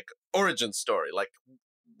beginning, like origin story. Like,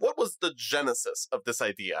 what was the genesis of this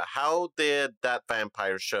idea? How did that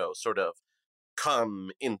vampire show sort of come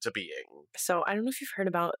into being? So I don't know if you've heard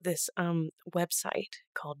about this website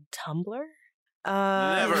called Tumblr.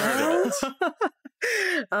 Never heard of it.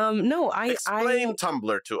 No, Explain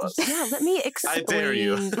Tumblr to us. Yeah, let me explain. I dare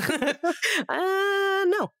you.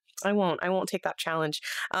 No, I won't. I won't take that challenge.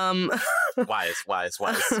 Wise.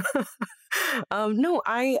 No,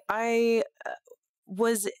 I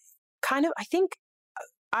was kind of. I think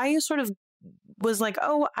I sort of was like,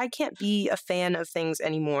 oh, I can't be a fan of things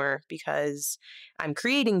anymore because I'm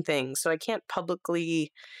creating things. So I can't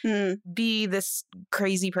publicly be this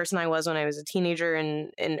crazy person I was when I was a teenager and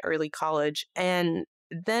in early college. And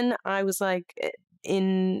then I was like,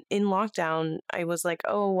 in lockdown, I was like,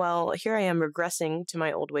 oh, well, here I am regressing to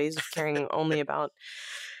my old ways of caring only about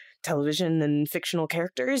television and fictional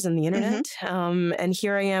characters and the internet. And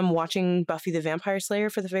here I am watching Buffy the Vampire Slayer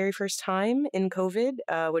for the very first time in COVID,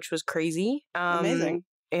 which was crazy. Amazing.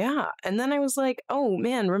 Yeah. And then I was like, oh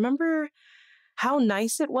man, remember how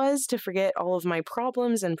nice it was to forget all of my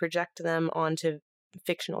problems and project them onto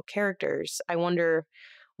fictional characters. I wonder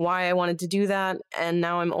why I wanted to do that. And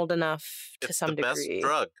now I'm old enough to some degree. It's the best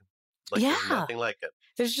drug. Like, Yeah. There's nothing like it.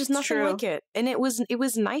 There's just It's nothing true. like it. And it was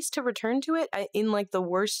nice to return to it in like the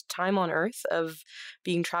worst time on earth of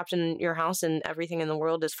being trapped in your house and everything in the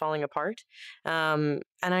world is falling apart. And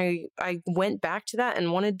I went back to that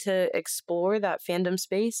and wanted to explore that fandom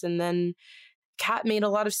space. And then Kat made a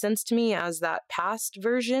lot of sense to me as that past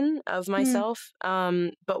version of myself.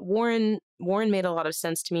 But Warren made a lot of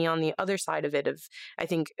sense to me on the other side of it. Of I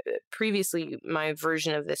think previously my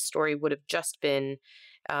version of this story would have just been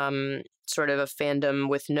sort of a fandom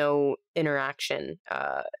with no interaction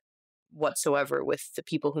whatsoever with the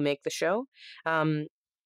people who make the show.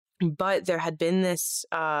 But there had been this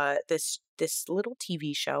this little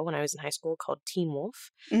TV show when I was in high school called Teen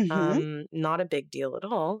Wolf. Not a big deal at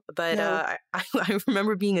all, but No. I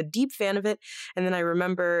remember being a deep fan of it, and then I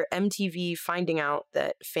remember MTV finding out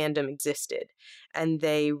that fandom existed, and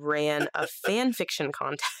they ran a fan fiction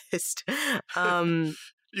contest.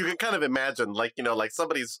 You can kind of imagine, like, you know, like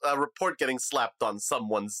somebody's report getting slapped on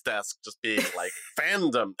someone's desk, just being like,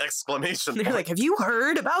 fandom, exclamation They're point. like, have you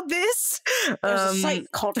heard about this? There's a site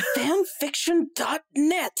called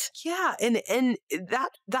fanfiction.net. Yeah, and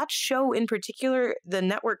that show in particular, the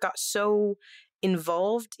network got so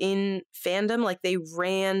involved in fandom, like they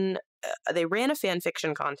ran a fan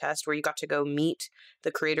fiction contest where you got to go meet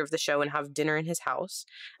the creator of the show and have dinner in his house.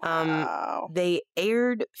 Wow. They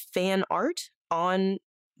aired fan art on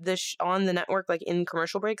on the network, like in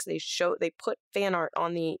commercial breaks. They put fan art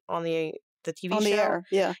on the TV On show. the air,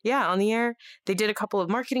 yeah. Yeah, on the air. They did a couple of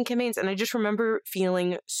marketing campaigns, and I just remember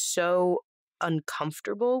feeling so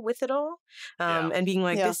uncomfortable with it all, and being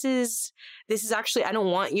like, Yeah. this is actually, I don't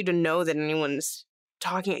want you to know that anyone's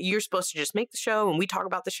talking. You're supposed to just make the show, and we talk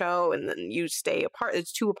about the show, and then you stay apart.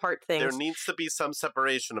 It's two apart things. There needs to be some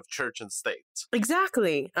separation of church and state.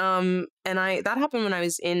 Exactly. And that happened when I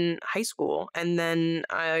was in high school, and then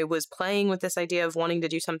I was playing with this idea of wanting to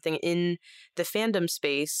do something in the fandom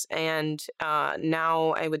space, and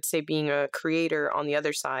now I would say being a creator on the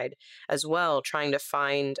other side as well, trying to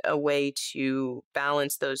find a way to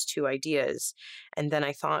balance those two ideas. And then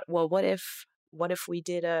I thought, well, what if we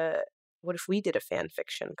did a fan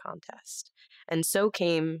fiction contest? And so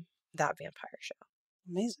came That Vampire Show.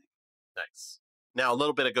 Amazing. Nice. Now, a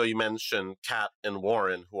little bit ago, you mentioned Kat and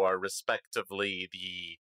Warren, who are respectively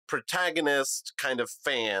the protagonist kind of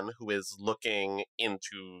fan who is looking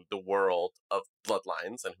into the world of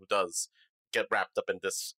Bloodlines and who does get wrapped up in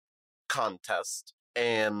this contest,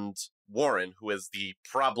 and Warren, who is the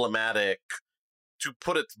problematic, to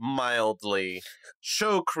put it mildly,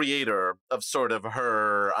 show creator of sort of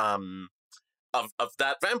her of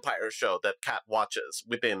that vampire show that Kat watches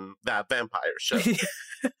within That Vampire Show.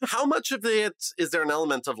 How much of it is there an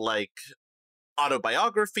element of like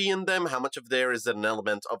autobiography in them? How much of there is an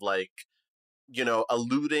element of like, you know,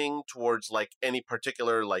 alluding towards like any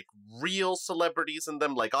particular like real celebrities in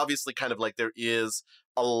them? Like obviously kind of like there is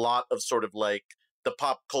a lot of sort of like the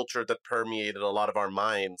pop culture that permeated a lot of our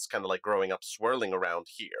minds kind of like growing up swirling around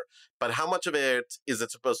here. But how much of it is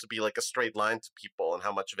it supposed to be like a straight line to people, and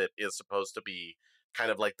how much of it is supposed to be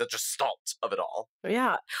kind of like the gestalt of it all?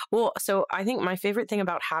 Yeah. Well, so I think my favorite thing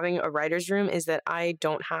about having a writer's room is that I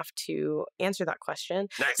don't have to answer that question.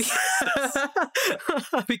 Nice.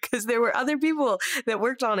 Because there were other people that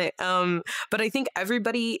worked on it. But I think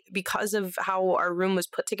everybody, because of how our room was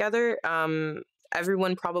put together,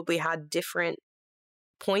 everyone probably had different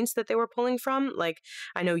points that they were pulling from. Like,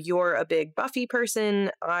 I know you're a big Buffy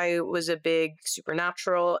person. I was a big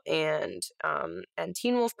Supernatural and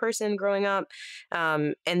Teen Wolf person growing up.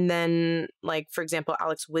 And then, like, for example,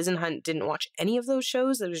 Alex Wisenhunt didn't watch any of those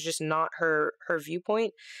shows. That was just not her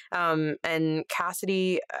viewpoint. And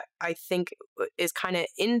Cassidy, I think, is kind of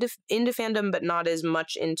into fandom, but not as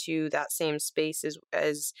much into that same space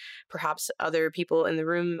as perhaps other people in the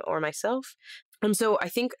room or myself. And so I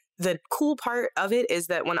think the cool part of it is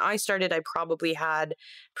that when I started, I probably had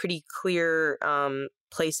pretty clear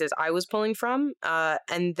places I was pulling from,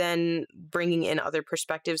 and then bringing in other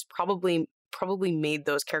perspectives probably made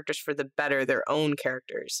those characters for the better their own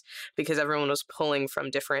characters, because everyone was pulling from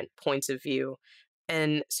different points of view.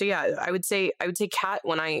 And so yeah, I would say Kat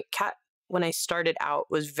when I started out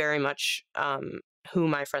was very much who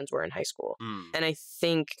my friends were in high school. And I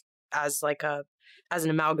think as an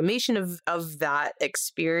amalgamation of that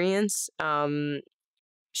experience,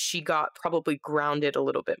 she got probably grounded a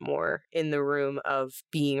little bit more in the room of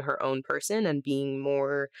being her own person and being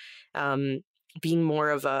more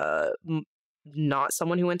of a not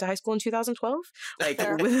someone who went to high school in 2012, like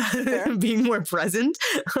Fair. being more present.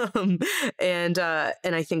 And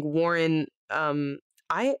I think Warren,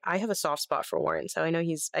 I have a soft spot for Warren, so I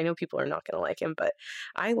know people are not going to like him, but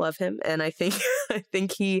I love him, and I think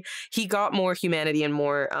he got more humanity and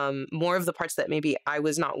more of the parts that maybe I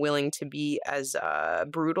was not willing to be as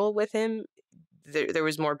brutal with him. There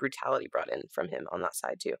was more brutality brought in from him on that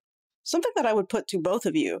side too. Something that I would put to both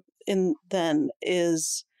of you in then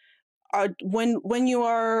is when you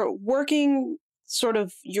are working, sort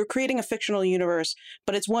of, you're creating a fictional universe,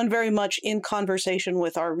 but it's one very much in conversation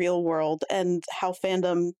with our real world and how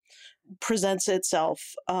fandom presents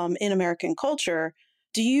itself in American culture.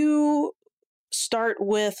 Do you start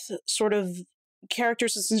with sort of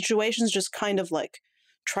characters and situations just kind of like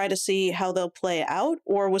try to see how they'll play out?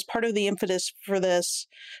 Or was part of the impetus for this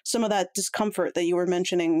some of that discomfort that you were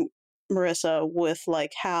mentioning, Marissa, with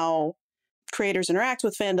like how creators interact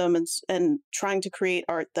with fandom and trying to create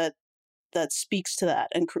art that speaks to that?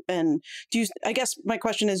 And do you, I guess my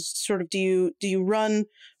question is sort of, do you run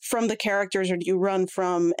from the characters, or do you run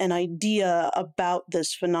from an idea about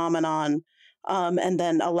this phenomenon, and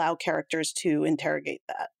then allow characters to interrogate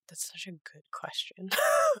that? That's such a good question.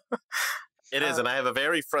 It is, and I have a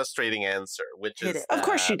very frustrating answer, which is of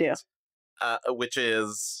course you do. Which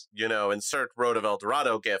is, insert Road of El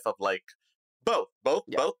Dorado gif of like, both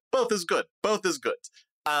is good. Both is good.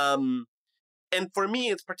 And for me,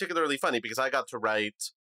 it's particularly funny because I got to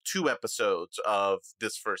write 2 episodes of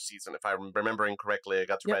this first season. If I'm remembering correctly, I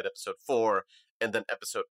got to write episode 4 and then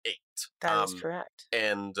episode 8. That is correct.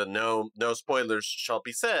 And no spoilers shall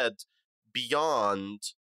be said. Beyond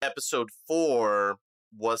episode 4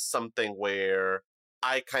 was something where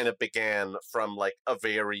I kind of began from like a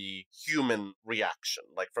very human reaction,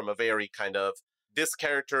 like from a very kind of, this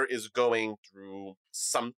character is going through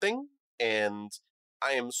something, and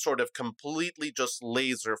I am sort of completely just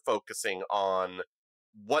laser focusing on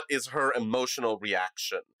what is her emotional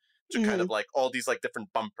reaction to kind of like all these like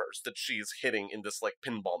different bumpers that she's hitting in this like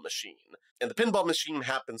pinball machine. And the pinball machine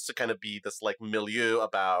happens to kind of be this like milieu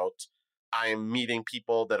about, I'm meeting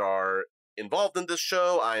people that are involved in this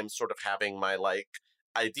show. I'm sort of having my like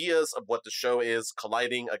ideas of what the show is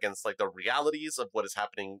colliding against like the realities of what is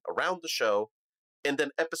happening around the show. And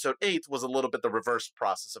then episode 8 was a little bit the reverse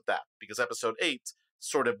process of that, because episode 8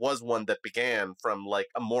 sort of was one that began from like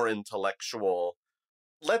a more intellectual,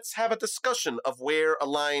 let's have a discussion of where a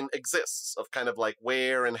line exists, of kind of like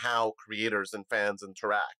where and how creators and fans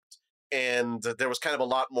interact. And there was kind of a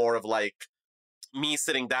lot more of like me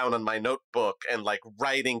sitting down on my notebook and like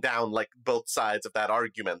writing down like both sides of that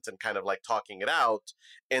argument and kind of like talking it out.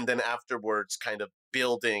 And then afterwards kind of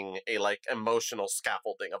building a like emotional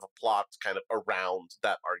scaffolding of a plot kind of around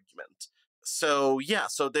that argument. So yeah,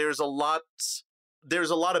 so there's a lot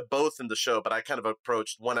of both in the show, but I kind of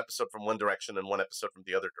approached one episode from one direction and one episode from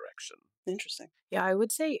the other direction. Interesting. Yeah, I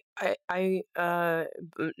would say I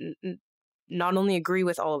not only agree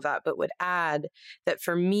with all of that, but would add that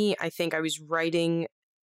for me, I think I was writing,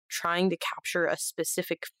 trying to capture a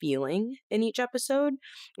specific feeling in each episode,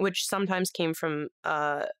 which sometimes came from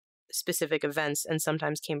specific events and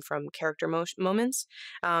sometimes came from character moments.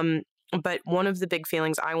 But one of the big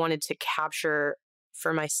feelings I wanted to capture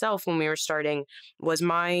for myself when we were starting was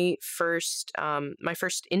my first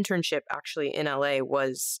internship actually in LA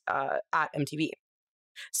was at MTV.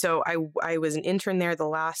 So I was an intern there the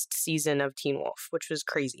last season of Teen Wolf, which was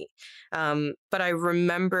crazy. But I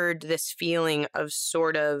remembered this feeling of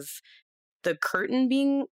sort of the curtain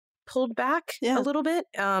being pulled back a little bit,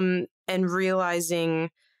 and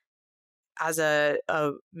realizing as a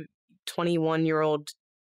 21-year-old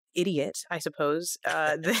idiot, I suppose,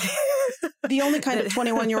 the only kind of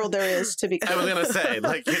 21-year-old there is, to be clear. I was going to say,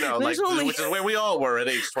 like, which is where we all were at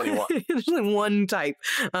age 21. There's only one type.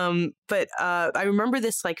 But I remember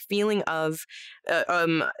this like feeling of,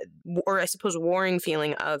 or I suppose warring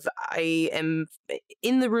feeling of, I am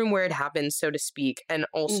in the room where it happens, so to speak. And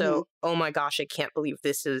also, oh my gosh, I can't believe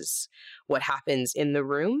this is what happens in the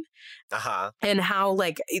room. And how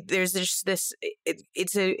like, there's this,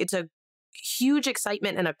 it's a huge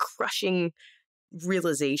excitement and a crushing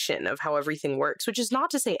realization of how everything works, which is not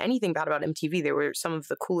to say anything bad about MTV. They were some of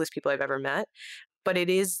the coolest people I've ever met, but it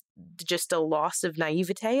is just a loss of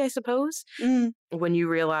naivete, I suppose, when you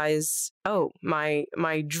realize, oh, my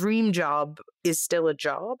dream job is still a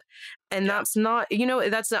job. And that's not,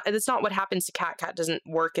 that's not what happens to Kat. Kat doesn't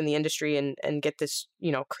work in the industry and get this,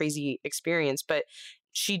 crazy experience, but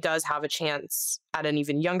she does have a chance at an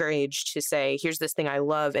even younger age to say, here's this thing I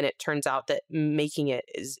love. And it turns out that making it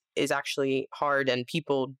is actually hard, and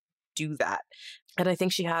people do that. And I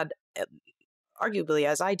think she had, arguably,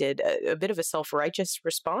 as I did, a bit of a self-righteous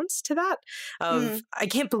response to that of, I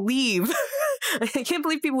can't believe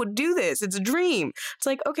people would do this. It's a dream. It's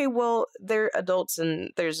like, okay, well, they're adults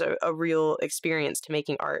and there's a real experience to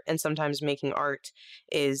making art. And sometimes making art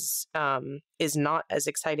is not as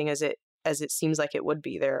exciting as it seems like it would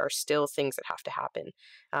be. There are still things that have to happen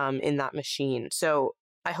in that machine. So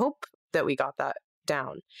I hope that we got that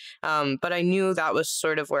down. But I knew that was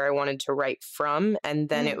sort of where I wanted to write from. And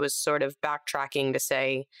then it was sort of backtracking to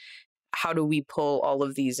say, how do we pull all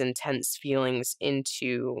of these intense feelings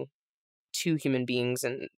into two human beings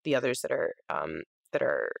and the others that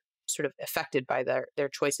are sort of affected by their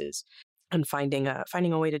choices, and finding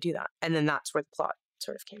a way to do that. And then that's where the plot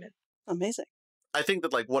sort of came in. Amazing. I think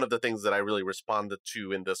that like one of the things that I really responded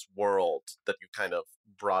to in this world that you kind of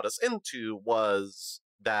brought us into was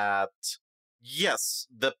that, yes,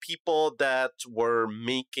 the people that were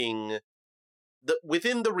making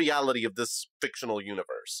within the reality of this fictional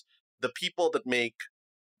universe, the people that make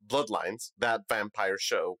Bloodlines, that vampire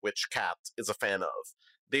show, which Kat is a fan of,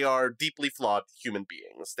 they are deeply flawed human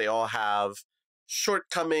beings. They all have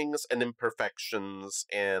shortcomings and imperfections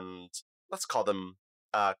and let's call them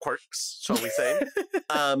quirks, shall we say.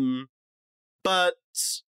 But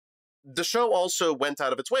the show also went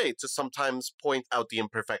out of its way to sometimes point out the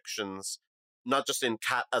imperfections, not just in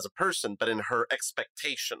Kat as a person, but in her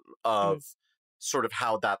expectation of sort of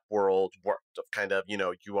how that world worked, of kind of,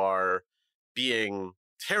 you are being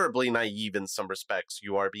terribly naive in some respects.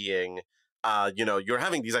 You are being, you're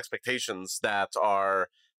having these expectations that are,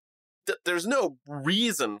 there's no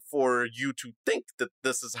reason for you to think that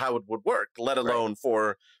this is how it would work, let alone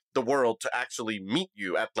for the world to actually meet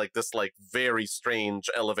you at like this like very strange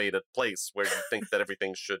elevated place where you think that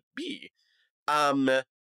everything should be. And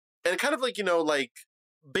kind of like, like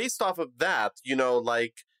based off of that,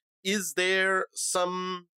 like, is there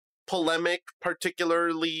some polemic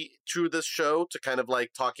particularly to this show to kind of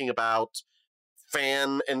like talking about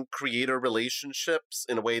fan and creator relationships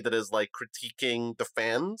in a way that is like critiquing the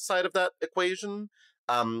fan side of that equation?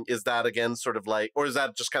 Is that again sort of like, or is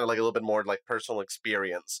that just kind of like a little bit more like personal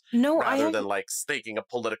experience? No, rather than like staking a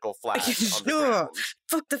political flag on the ground?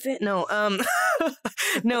 Fuck the fan. No,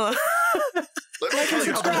 no. Let me tell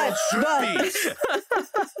you how the world should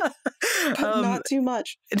be. Not too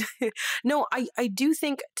much. No, I do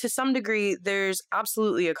think to some degree there's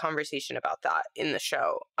absolutely a conversation about that in the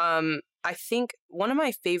show. I think one of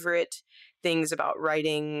my favorite things about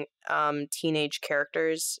writing teenage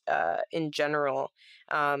characters in general,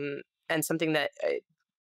 and something that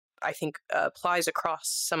I think applies across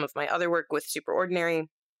some of my other work with Superordinary,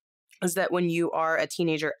 is that when you are a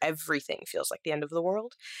teenager, everything feels like the end of the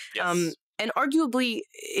world. Yes. And arguably,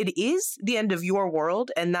 it is the end of your world,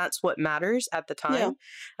 and that's what matters at the time.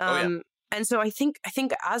 Yeah. And so I think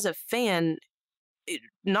as a fan,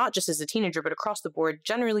 not just as a teenager, but across the board,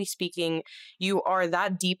 generally speaking, you are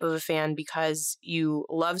that deep of a fan because you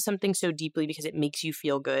love something so deeply because it makes you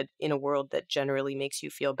feel good in a world that generally makes you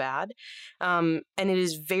feel bad. And it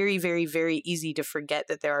is very, very, very easy to forget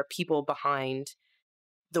that there are people behind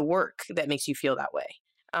the work that makes you feel that way.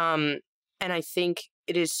 And I think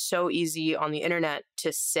it is so easy on the internet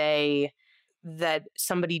to say that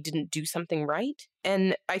somebody didn't do something right.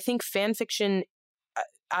 And I think fan fiction,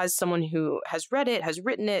 as someone who has read it, has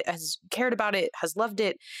written it, has cared about it, has loved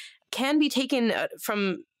it, can be taken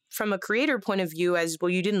from a creator point of view as, well,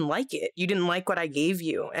 you didn't like it. You didn't like what I gave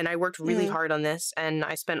you. And I worked really hard on this, and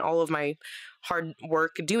I spent all of my hard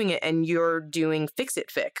work doing it, and you're doing fix-it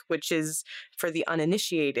fic, which is, for the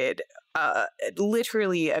uninitiated,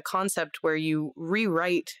 literally a concept where you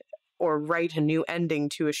rewrite or write a new ending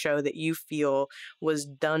to a show that you feel was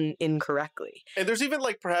done incorrectly. And there's even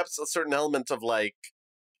like perhaps a certain element of like,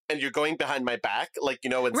 and you're going behind my back, like,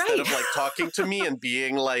 instead of like talking to me and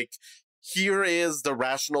being like, here is the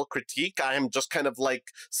rational critique, I am just kind of like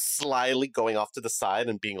slyly going off to the side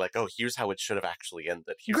and being like, oh, here's how it should have actually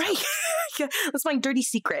ended. Here's Yeah, that's my dirty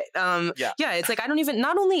secret. Yeah, it's like, I don't even,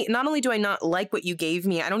 not only do I not like what you gave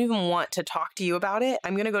me, I don't even want to talk to you about it.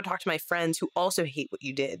 I'm going to go talk to my friends who also hate what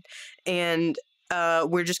you did. And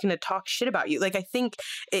we're just going to talk shit about you. Like, I think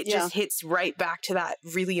it just hits right back to that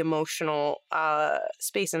really emotional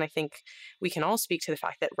space. And I think we can all speak to the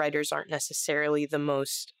fact that writers aren't necessarily the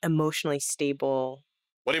most emotionally stable.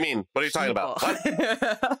 What do you mean? What are you talking about? What?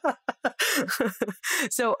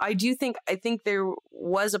 So I think there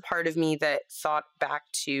was a part of me that thought back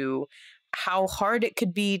to how hard it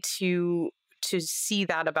could be to see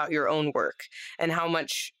that about your own work and how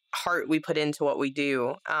much heart we put into what we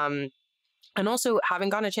do. And also having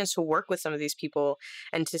gotten a chance to work with some of these people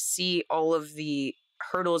and to see all of the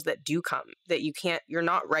hurdles that do come, that you're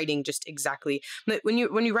not writing just exactly. When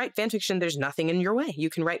you write fan fiction, there's nothing in your way. You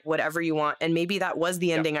can write whatever you want. And maybe that was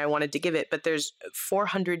the ending I wanted to give it, but there's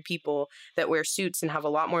 400 people that wear suits and have a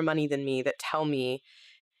lot more money than me that tell me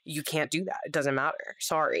you can't do that. It doesn't matter.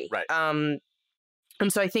 Sorry. Right.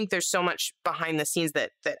 And so I think there's so much behind the scenes that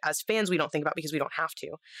as fans, we don't think about because we don't have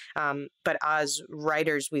to. But as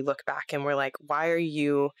writers, we look back and we're like, why are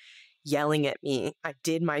you yelling at me? I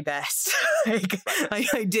did my best.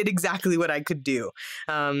 I did exactly what I could do.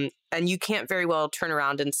 And you can't very well turn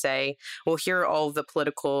around and say, well, here are all the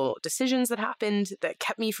political decisions that happened that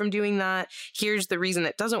kept me from doing that. Here's the reason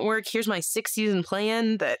it doesn't work. Here's my 6-season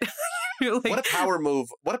plan that Like, what a power move!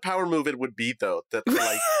 What a power move it would be, though, that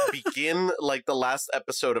like begin like the last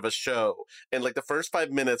episode of a show, and like the first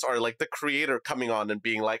 5 minutes are like the creator coming on and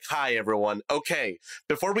being like, "Hi, everyone. Okay,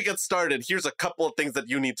 before we get started, here's a couple of things that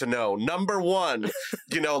you need to know. Number one,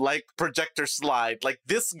 like projector slide. Like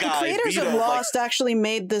this guy, the creators Vito, of Lost actually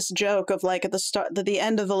made this joke of like at the start, that the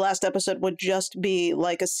end of the last episode would just be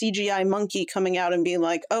like a CGI monkey coming out and being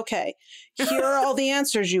like, "Okay, here are all the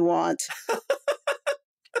answers you want.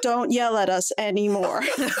 Don't yell at us anymore."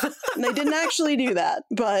 And they didn't actually do that,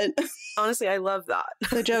 but honestly, I love that.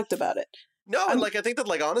 they joked about it. No, and like I think that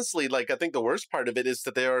like honestly, like I think the worst part of it is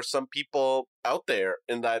that there are some people out there,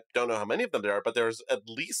 and I don't know how many of them there are, but there's at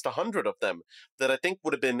least 100 of them that I think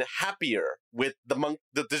would have been happier with the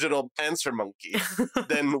digital answer monkey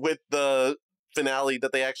than with the finale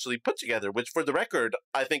that they actually put together, which for the record,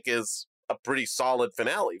 I think is a pretty solid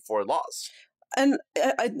finale for Lost. And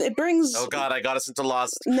it brings... Oh God, I got us into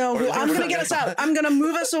Lost. No, I'm going to get us out. I'm going to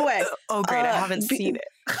move us away. Oh great, I haven't seen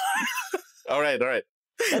it. All right.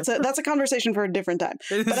 That's a conversation for a different time.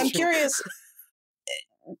 But I'm curious,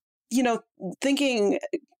 thinking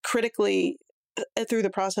critically through the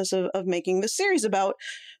process of making this series about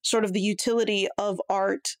sort of the utility of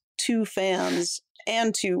art to fans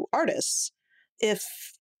and to artists, if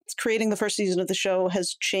creating the first season of the show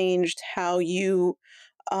has changed how you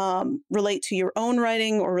relate to your own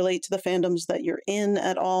writing or relate to the fandoms that you're in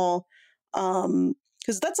at all.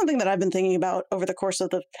 Because that's something that I've been thinking about over the course of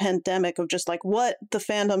the pandemic, of just like what the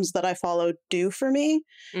fandoms that I follow do for me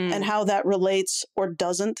and how that relates or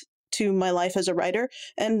doesn't to my life as a writer.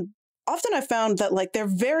 And often I found that like they're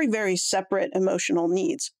very, very separate emotional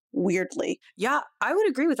needs, weirdly. Yeah, I would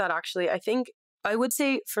agree with that, actually. I think I would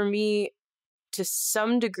say for me, to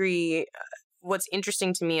some degree, what's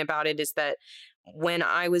interesting to me about it is that when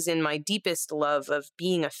I was in my deepest love of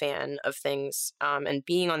being a fan of things and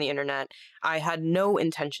being on the internet, I had no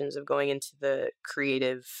intentions of going into the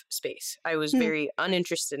creative space. I was very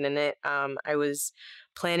uninterested in it. I was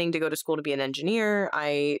planning to go to school to be an engineer.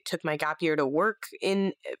 I took my gap year to work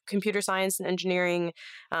in computer science and engineering.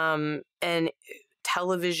 And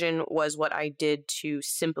television was what I did to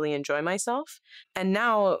simply enjoy myself. And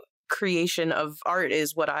now creation of art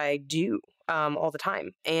is what I do all the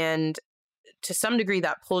time. And to some degree,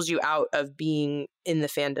 that pulls you out of being in the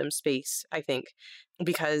fandom space, I think,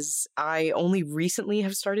 because I only recently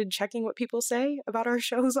have started checking what people say about our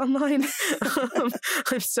shows online.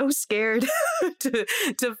 I'm so scared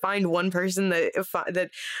to find one person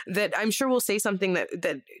that I'm sure will say something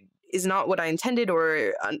that is not what I intended,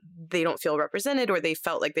 or they don't feel represented, or they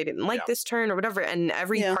felt like they didn't like this turn or whatever. And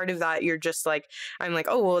every part of that, you're just like, I'm like,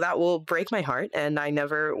 oh, well, that will break my heart and I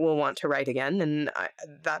never will want to write again. And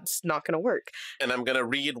that's not going to work. And I'm going to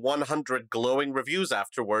read 100 glowing reviews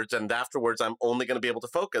afterwards. And afterwards, I'm only going to be able to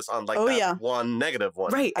focus on like one negative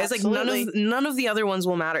one. Right. It's like none of the other ones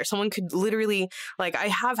will matter. Someone could literally, like I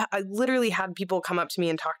literally had people come up to me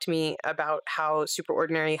and talk to me about how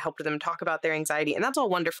Superordinary helped them talk about their anxiety. And that's all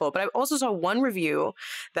wonderful. But I also saw one review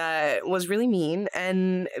that was really mean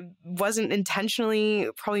and wasn't intentionally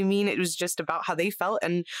probably mean. It was just about how they felt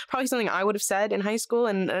and probably something I would have said in high school.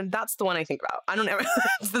 And that's the one I think about. I don't ever,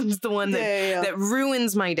 that's the one that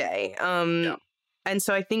ruins my day. And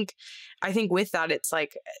so I think with that, it's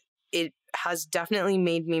like, it has definitely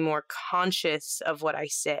made me more conscious of what I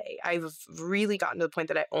say. I've really gotten to the point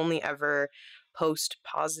that I only ever post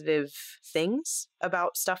positive things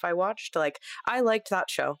about stuff I watched. Like, I liked that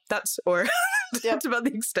show. That's about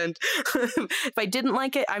the extent. If I didn't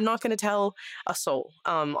like it, I'm not going to tell a soul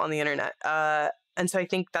on the internet. And so I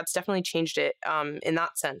think that's definitely changed it in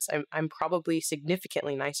that sense. I'm probably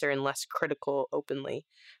significantly nicer and less critical openly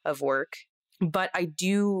of work. But I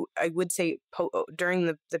would say during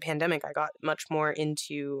the pandemic, I got much more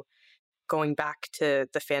into going back to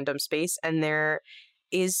the fandom space, and there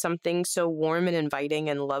is something so warm and inviting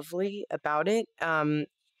and lovely about it.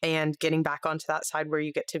 And getting back onto that side where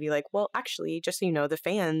you get to be like, well, actually, just so you know, the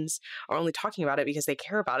fans are only talking about it because they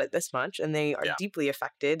care about it this much and they are deeply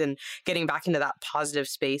affected, and getting back into that positive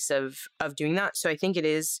space of doing that. So I think it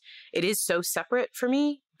is so separate for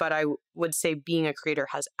me, but I would say being a creator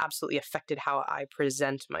has absolutely affected how I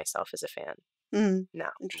present myself as a fan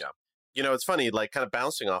now. Yeah. You know, it's funny, like kind of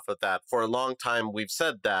bouncing off of that. For a long time, we've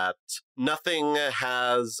said that nothing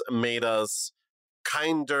has made us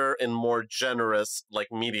kinder and more generous,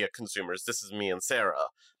 like media consumers. This is me and Sarah,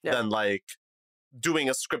 than like doing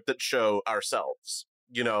a scripted show ourselves.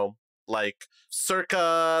 You know, like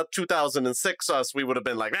circa 2006 us, we would have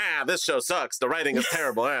been like, this show sucks. The writing is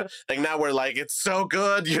terrible. Like now we're like, it's so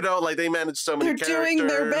good. You know, like they manage so many characters. They're doing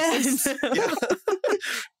their best.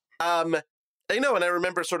 I know, and I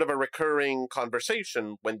remember sort of a recurring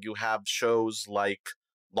conversation when you have shows like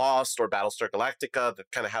Lost or Battlestar Galactica that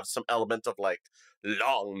kind of have some element of like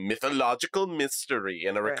long mythological mystery,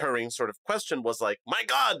 and a recurring sort of question was like, my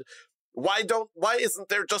God, why isn't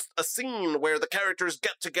there just a scene where the characters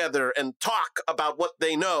get together and talk about what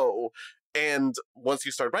they know? And once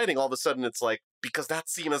you start writing, all of a sudden it's like, because that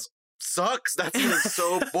scene sucks. That scene is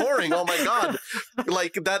so boring. Oh my God.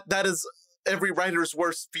 Like that is every writer's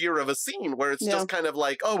worst fear of a scene, where it's just kind of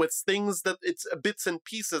like, oh, it's things that it's bits and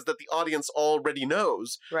pieces that the audience already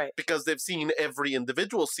knows, right? Because they've seen every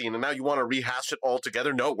individual scene, and now you want to rehash it all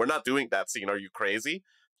together. No, we're not doing that scene. Are you crazy?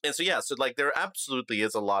 And so, so like there absolutely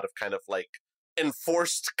is a lot of kind of like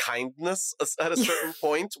enforced kindness at a certain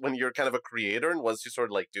point when you're kind of a creator, and once you sort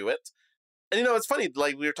of like do it. And it's funny,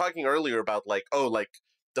 like we were talking earlier about like, oh, like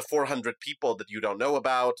the 400 people that you don't know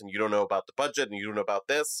about, and you don't know about the budget, and you don't know about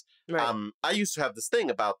this. Right. I used to have this thing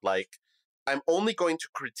about like, I'm only going to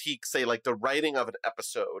critique, say, like the writing of an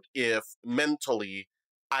episode if mentally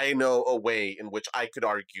I know a way in which I could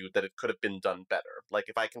argue that it could have been done better. Like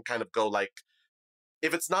if I can kind of go like,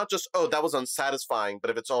 if it's not just, oh, that was unsatisfying, but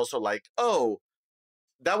if it's also like, oh,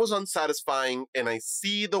 that was unsatisfying, and I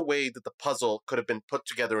see the way that the puzzle could have been put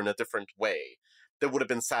together in a different way that would have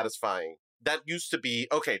been satisfying. That used to be,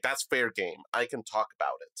 okay, that's fair game. I can talk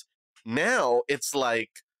about it. Now it's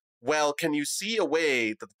like, well, can you see a way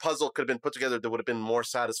that the puzzle could have been put together that would have been more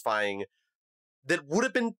satisfying, that would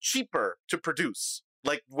have been cheaper to produce?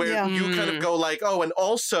 Like where you kind of go like, oh, and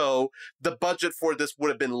also the budget for this would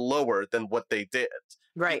have been lower than what they did.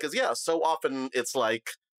 Right. Because so often it's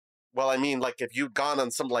like, well, I mean, like if you'd gone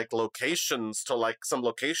on some like locations to like some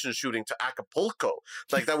location shooting to Acapulco,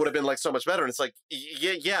 like that would have been like so much better. And it's like,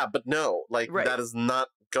 yeah, but no, like that is not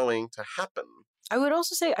going to happen. I would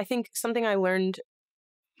also say, I think something I learned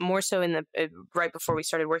more so in the right before we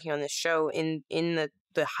started working on this show, in the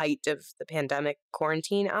height of the pandemic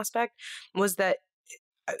quarantine aspect, was that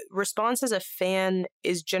response as a fan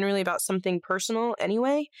is generally about something personal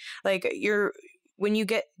anyway. Like when you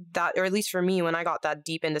get that, or at least for me, when I got that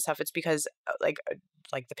deep into stuff, it's because like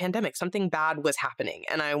the pandemic, something bad was happening,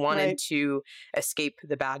 and I wanted to escape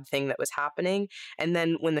the bad thing that was happening. And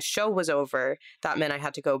then when the show was over, that meant I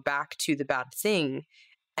had to go back to the bad thing,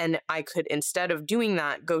 and I could, instead of doing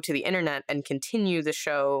that, go to the internet and continue the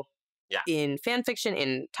show in fan fiction,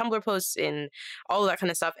 in Tumblr posts, in all of that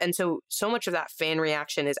kind of stuff. And so much of that fan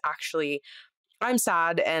reaction is actually, I'm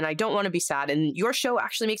sad and I don't want to be sad, and your show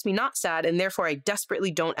actually makes me not sad, and therefore I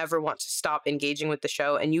desperately don't ever want to stop engaging with the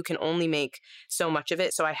show, and you can only make so much of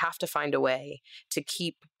it, so I have to find a way to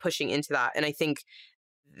keep pushing into that. And I think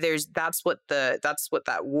that's what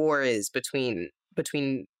that war is between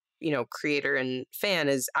creator and fan,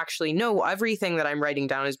 is actually, no, everything that I'm writing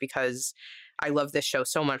down is because I love this show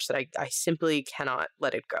so much that I simply cannot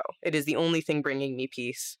let it go. It is the only thing bringing me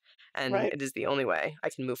peace, and it is the only way I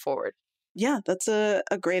can move forward. Yeah, that's a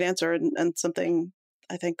great answer, and something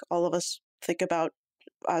I think all of us think about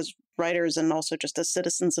as writers and also just as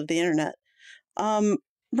citizens of the internet.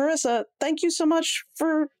 Marissa, thank you so much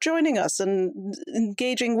for joining us and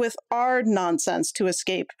engaging with our nonsense to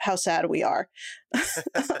escape how sad we are.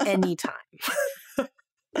 Anytime.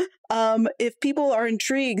 If people are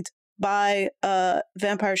intrigued by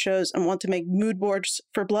vampire shows and want to make mood boards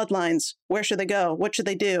for Bloodlines, where should they go? What should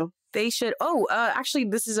they do? They should. Actually,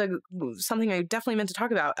 this is something I definitely meant to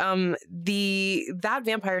talk about. That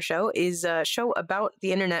Vampire Show is a show about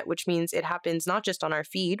the internet, which means it happens not just on our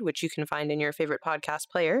feed, which you can find in your favorite podcast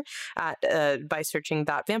player by searching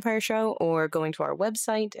That Vampire Show, or going to our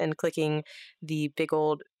website and clicking the big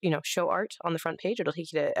old show art on the front page. It'll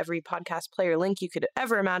take you to every podcast player link you could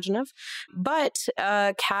ever imagine of. But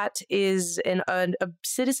Kat is a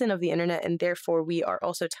citizen of the internet, and therefore we are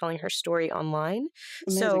also telling her story online.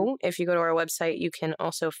 Amazing. So if you go to our website, you can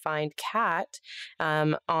also find Kat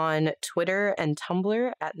on Twitter and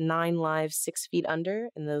Tumblr at 9lives6feetunder,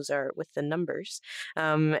 and those are with the numbers.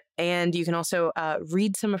 And you can also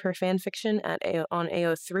read some of her fan fiction on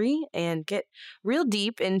AO3 and get real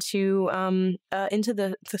deep into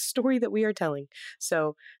the story that we are telling.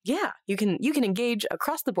 So yeah, you can engage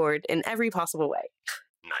across the board in every possible way.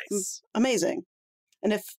 Nice. Amazing.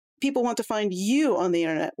 And if people want to find you on the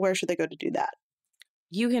internet, where should they go to do that?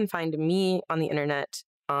 You can find me on the internet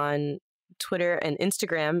on Twitter and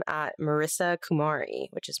Instagram at Marissa Kumari,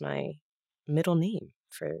 which is my middle name,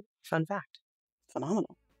 for fun fact.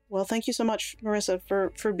 Phenomenal. Well, thank you so much, Marissa,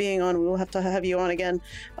 for being on. We will have to have you on again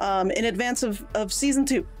in advance of season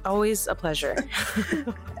 2. Always a pleasure.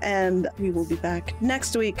 And we will be back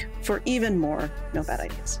next week for even more No Bad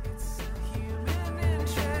Ideas.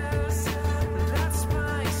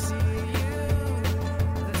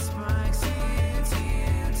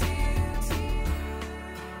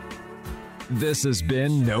 This has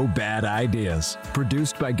been No Bad Ideas,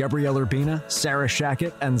 produced by Gabrielle Urbina, Sarah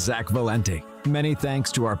Shackett, and Zach Valenti. Many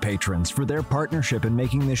thanks to our patrons for their partnership in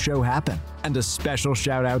making this show happen. And a special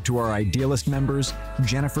shout out to our Idealist members,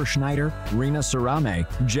 Jennifer Schneider, Rena Sarame,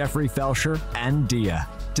 Jeffrey Felsher, and Dia.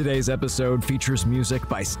 Today's episode features music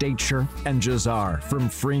by Stateshire and Jazar from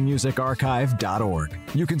freemusicarchive.org.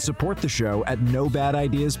 You can support the show at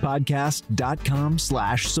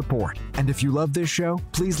nobadideaspodcast.com/support. And if you love this show,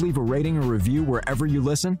 please leave a rating or review wherever you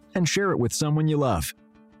listen and share it with someone you love.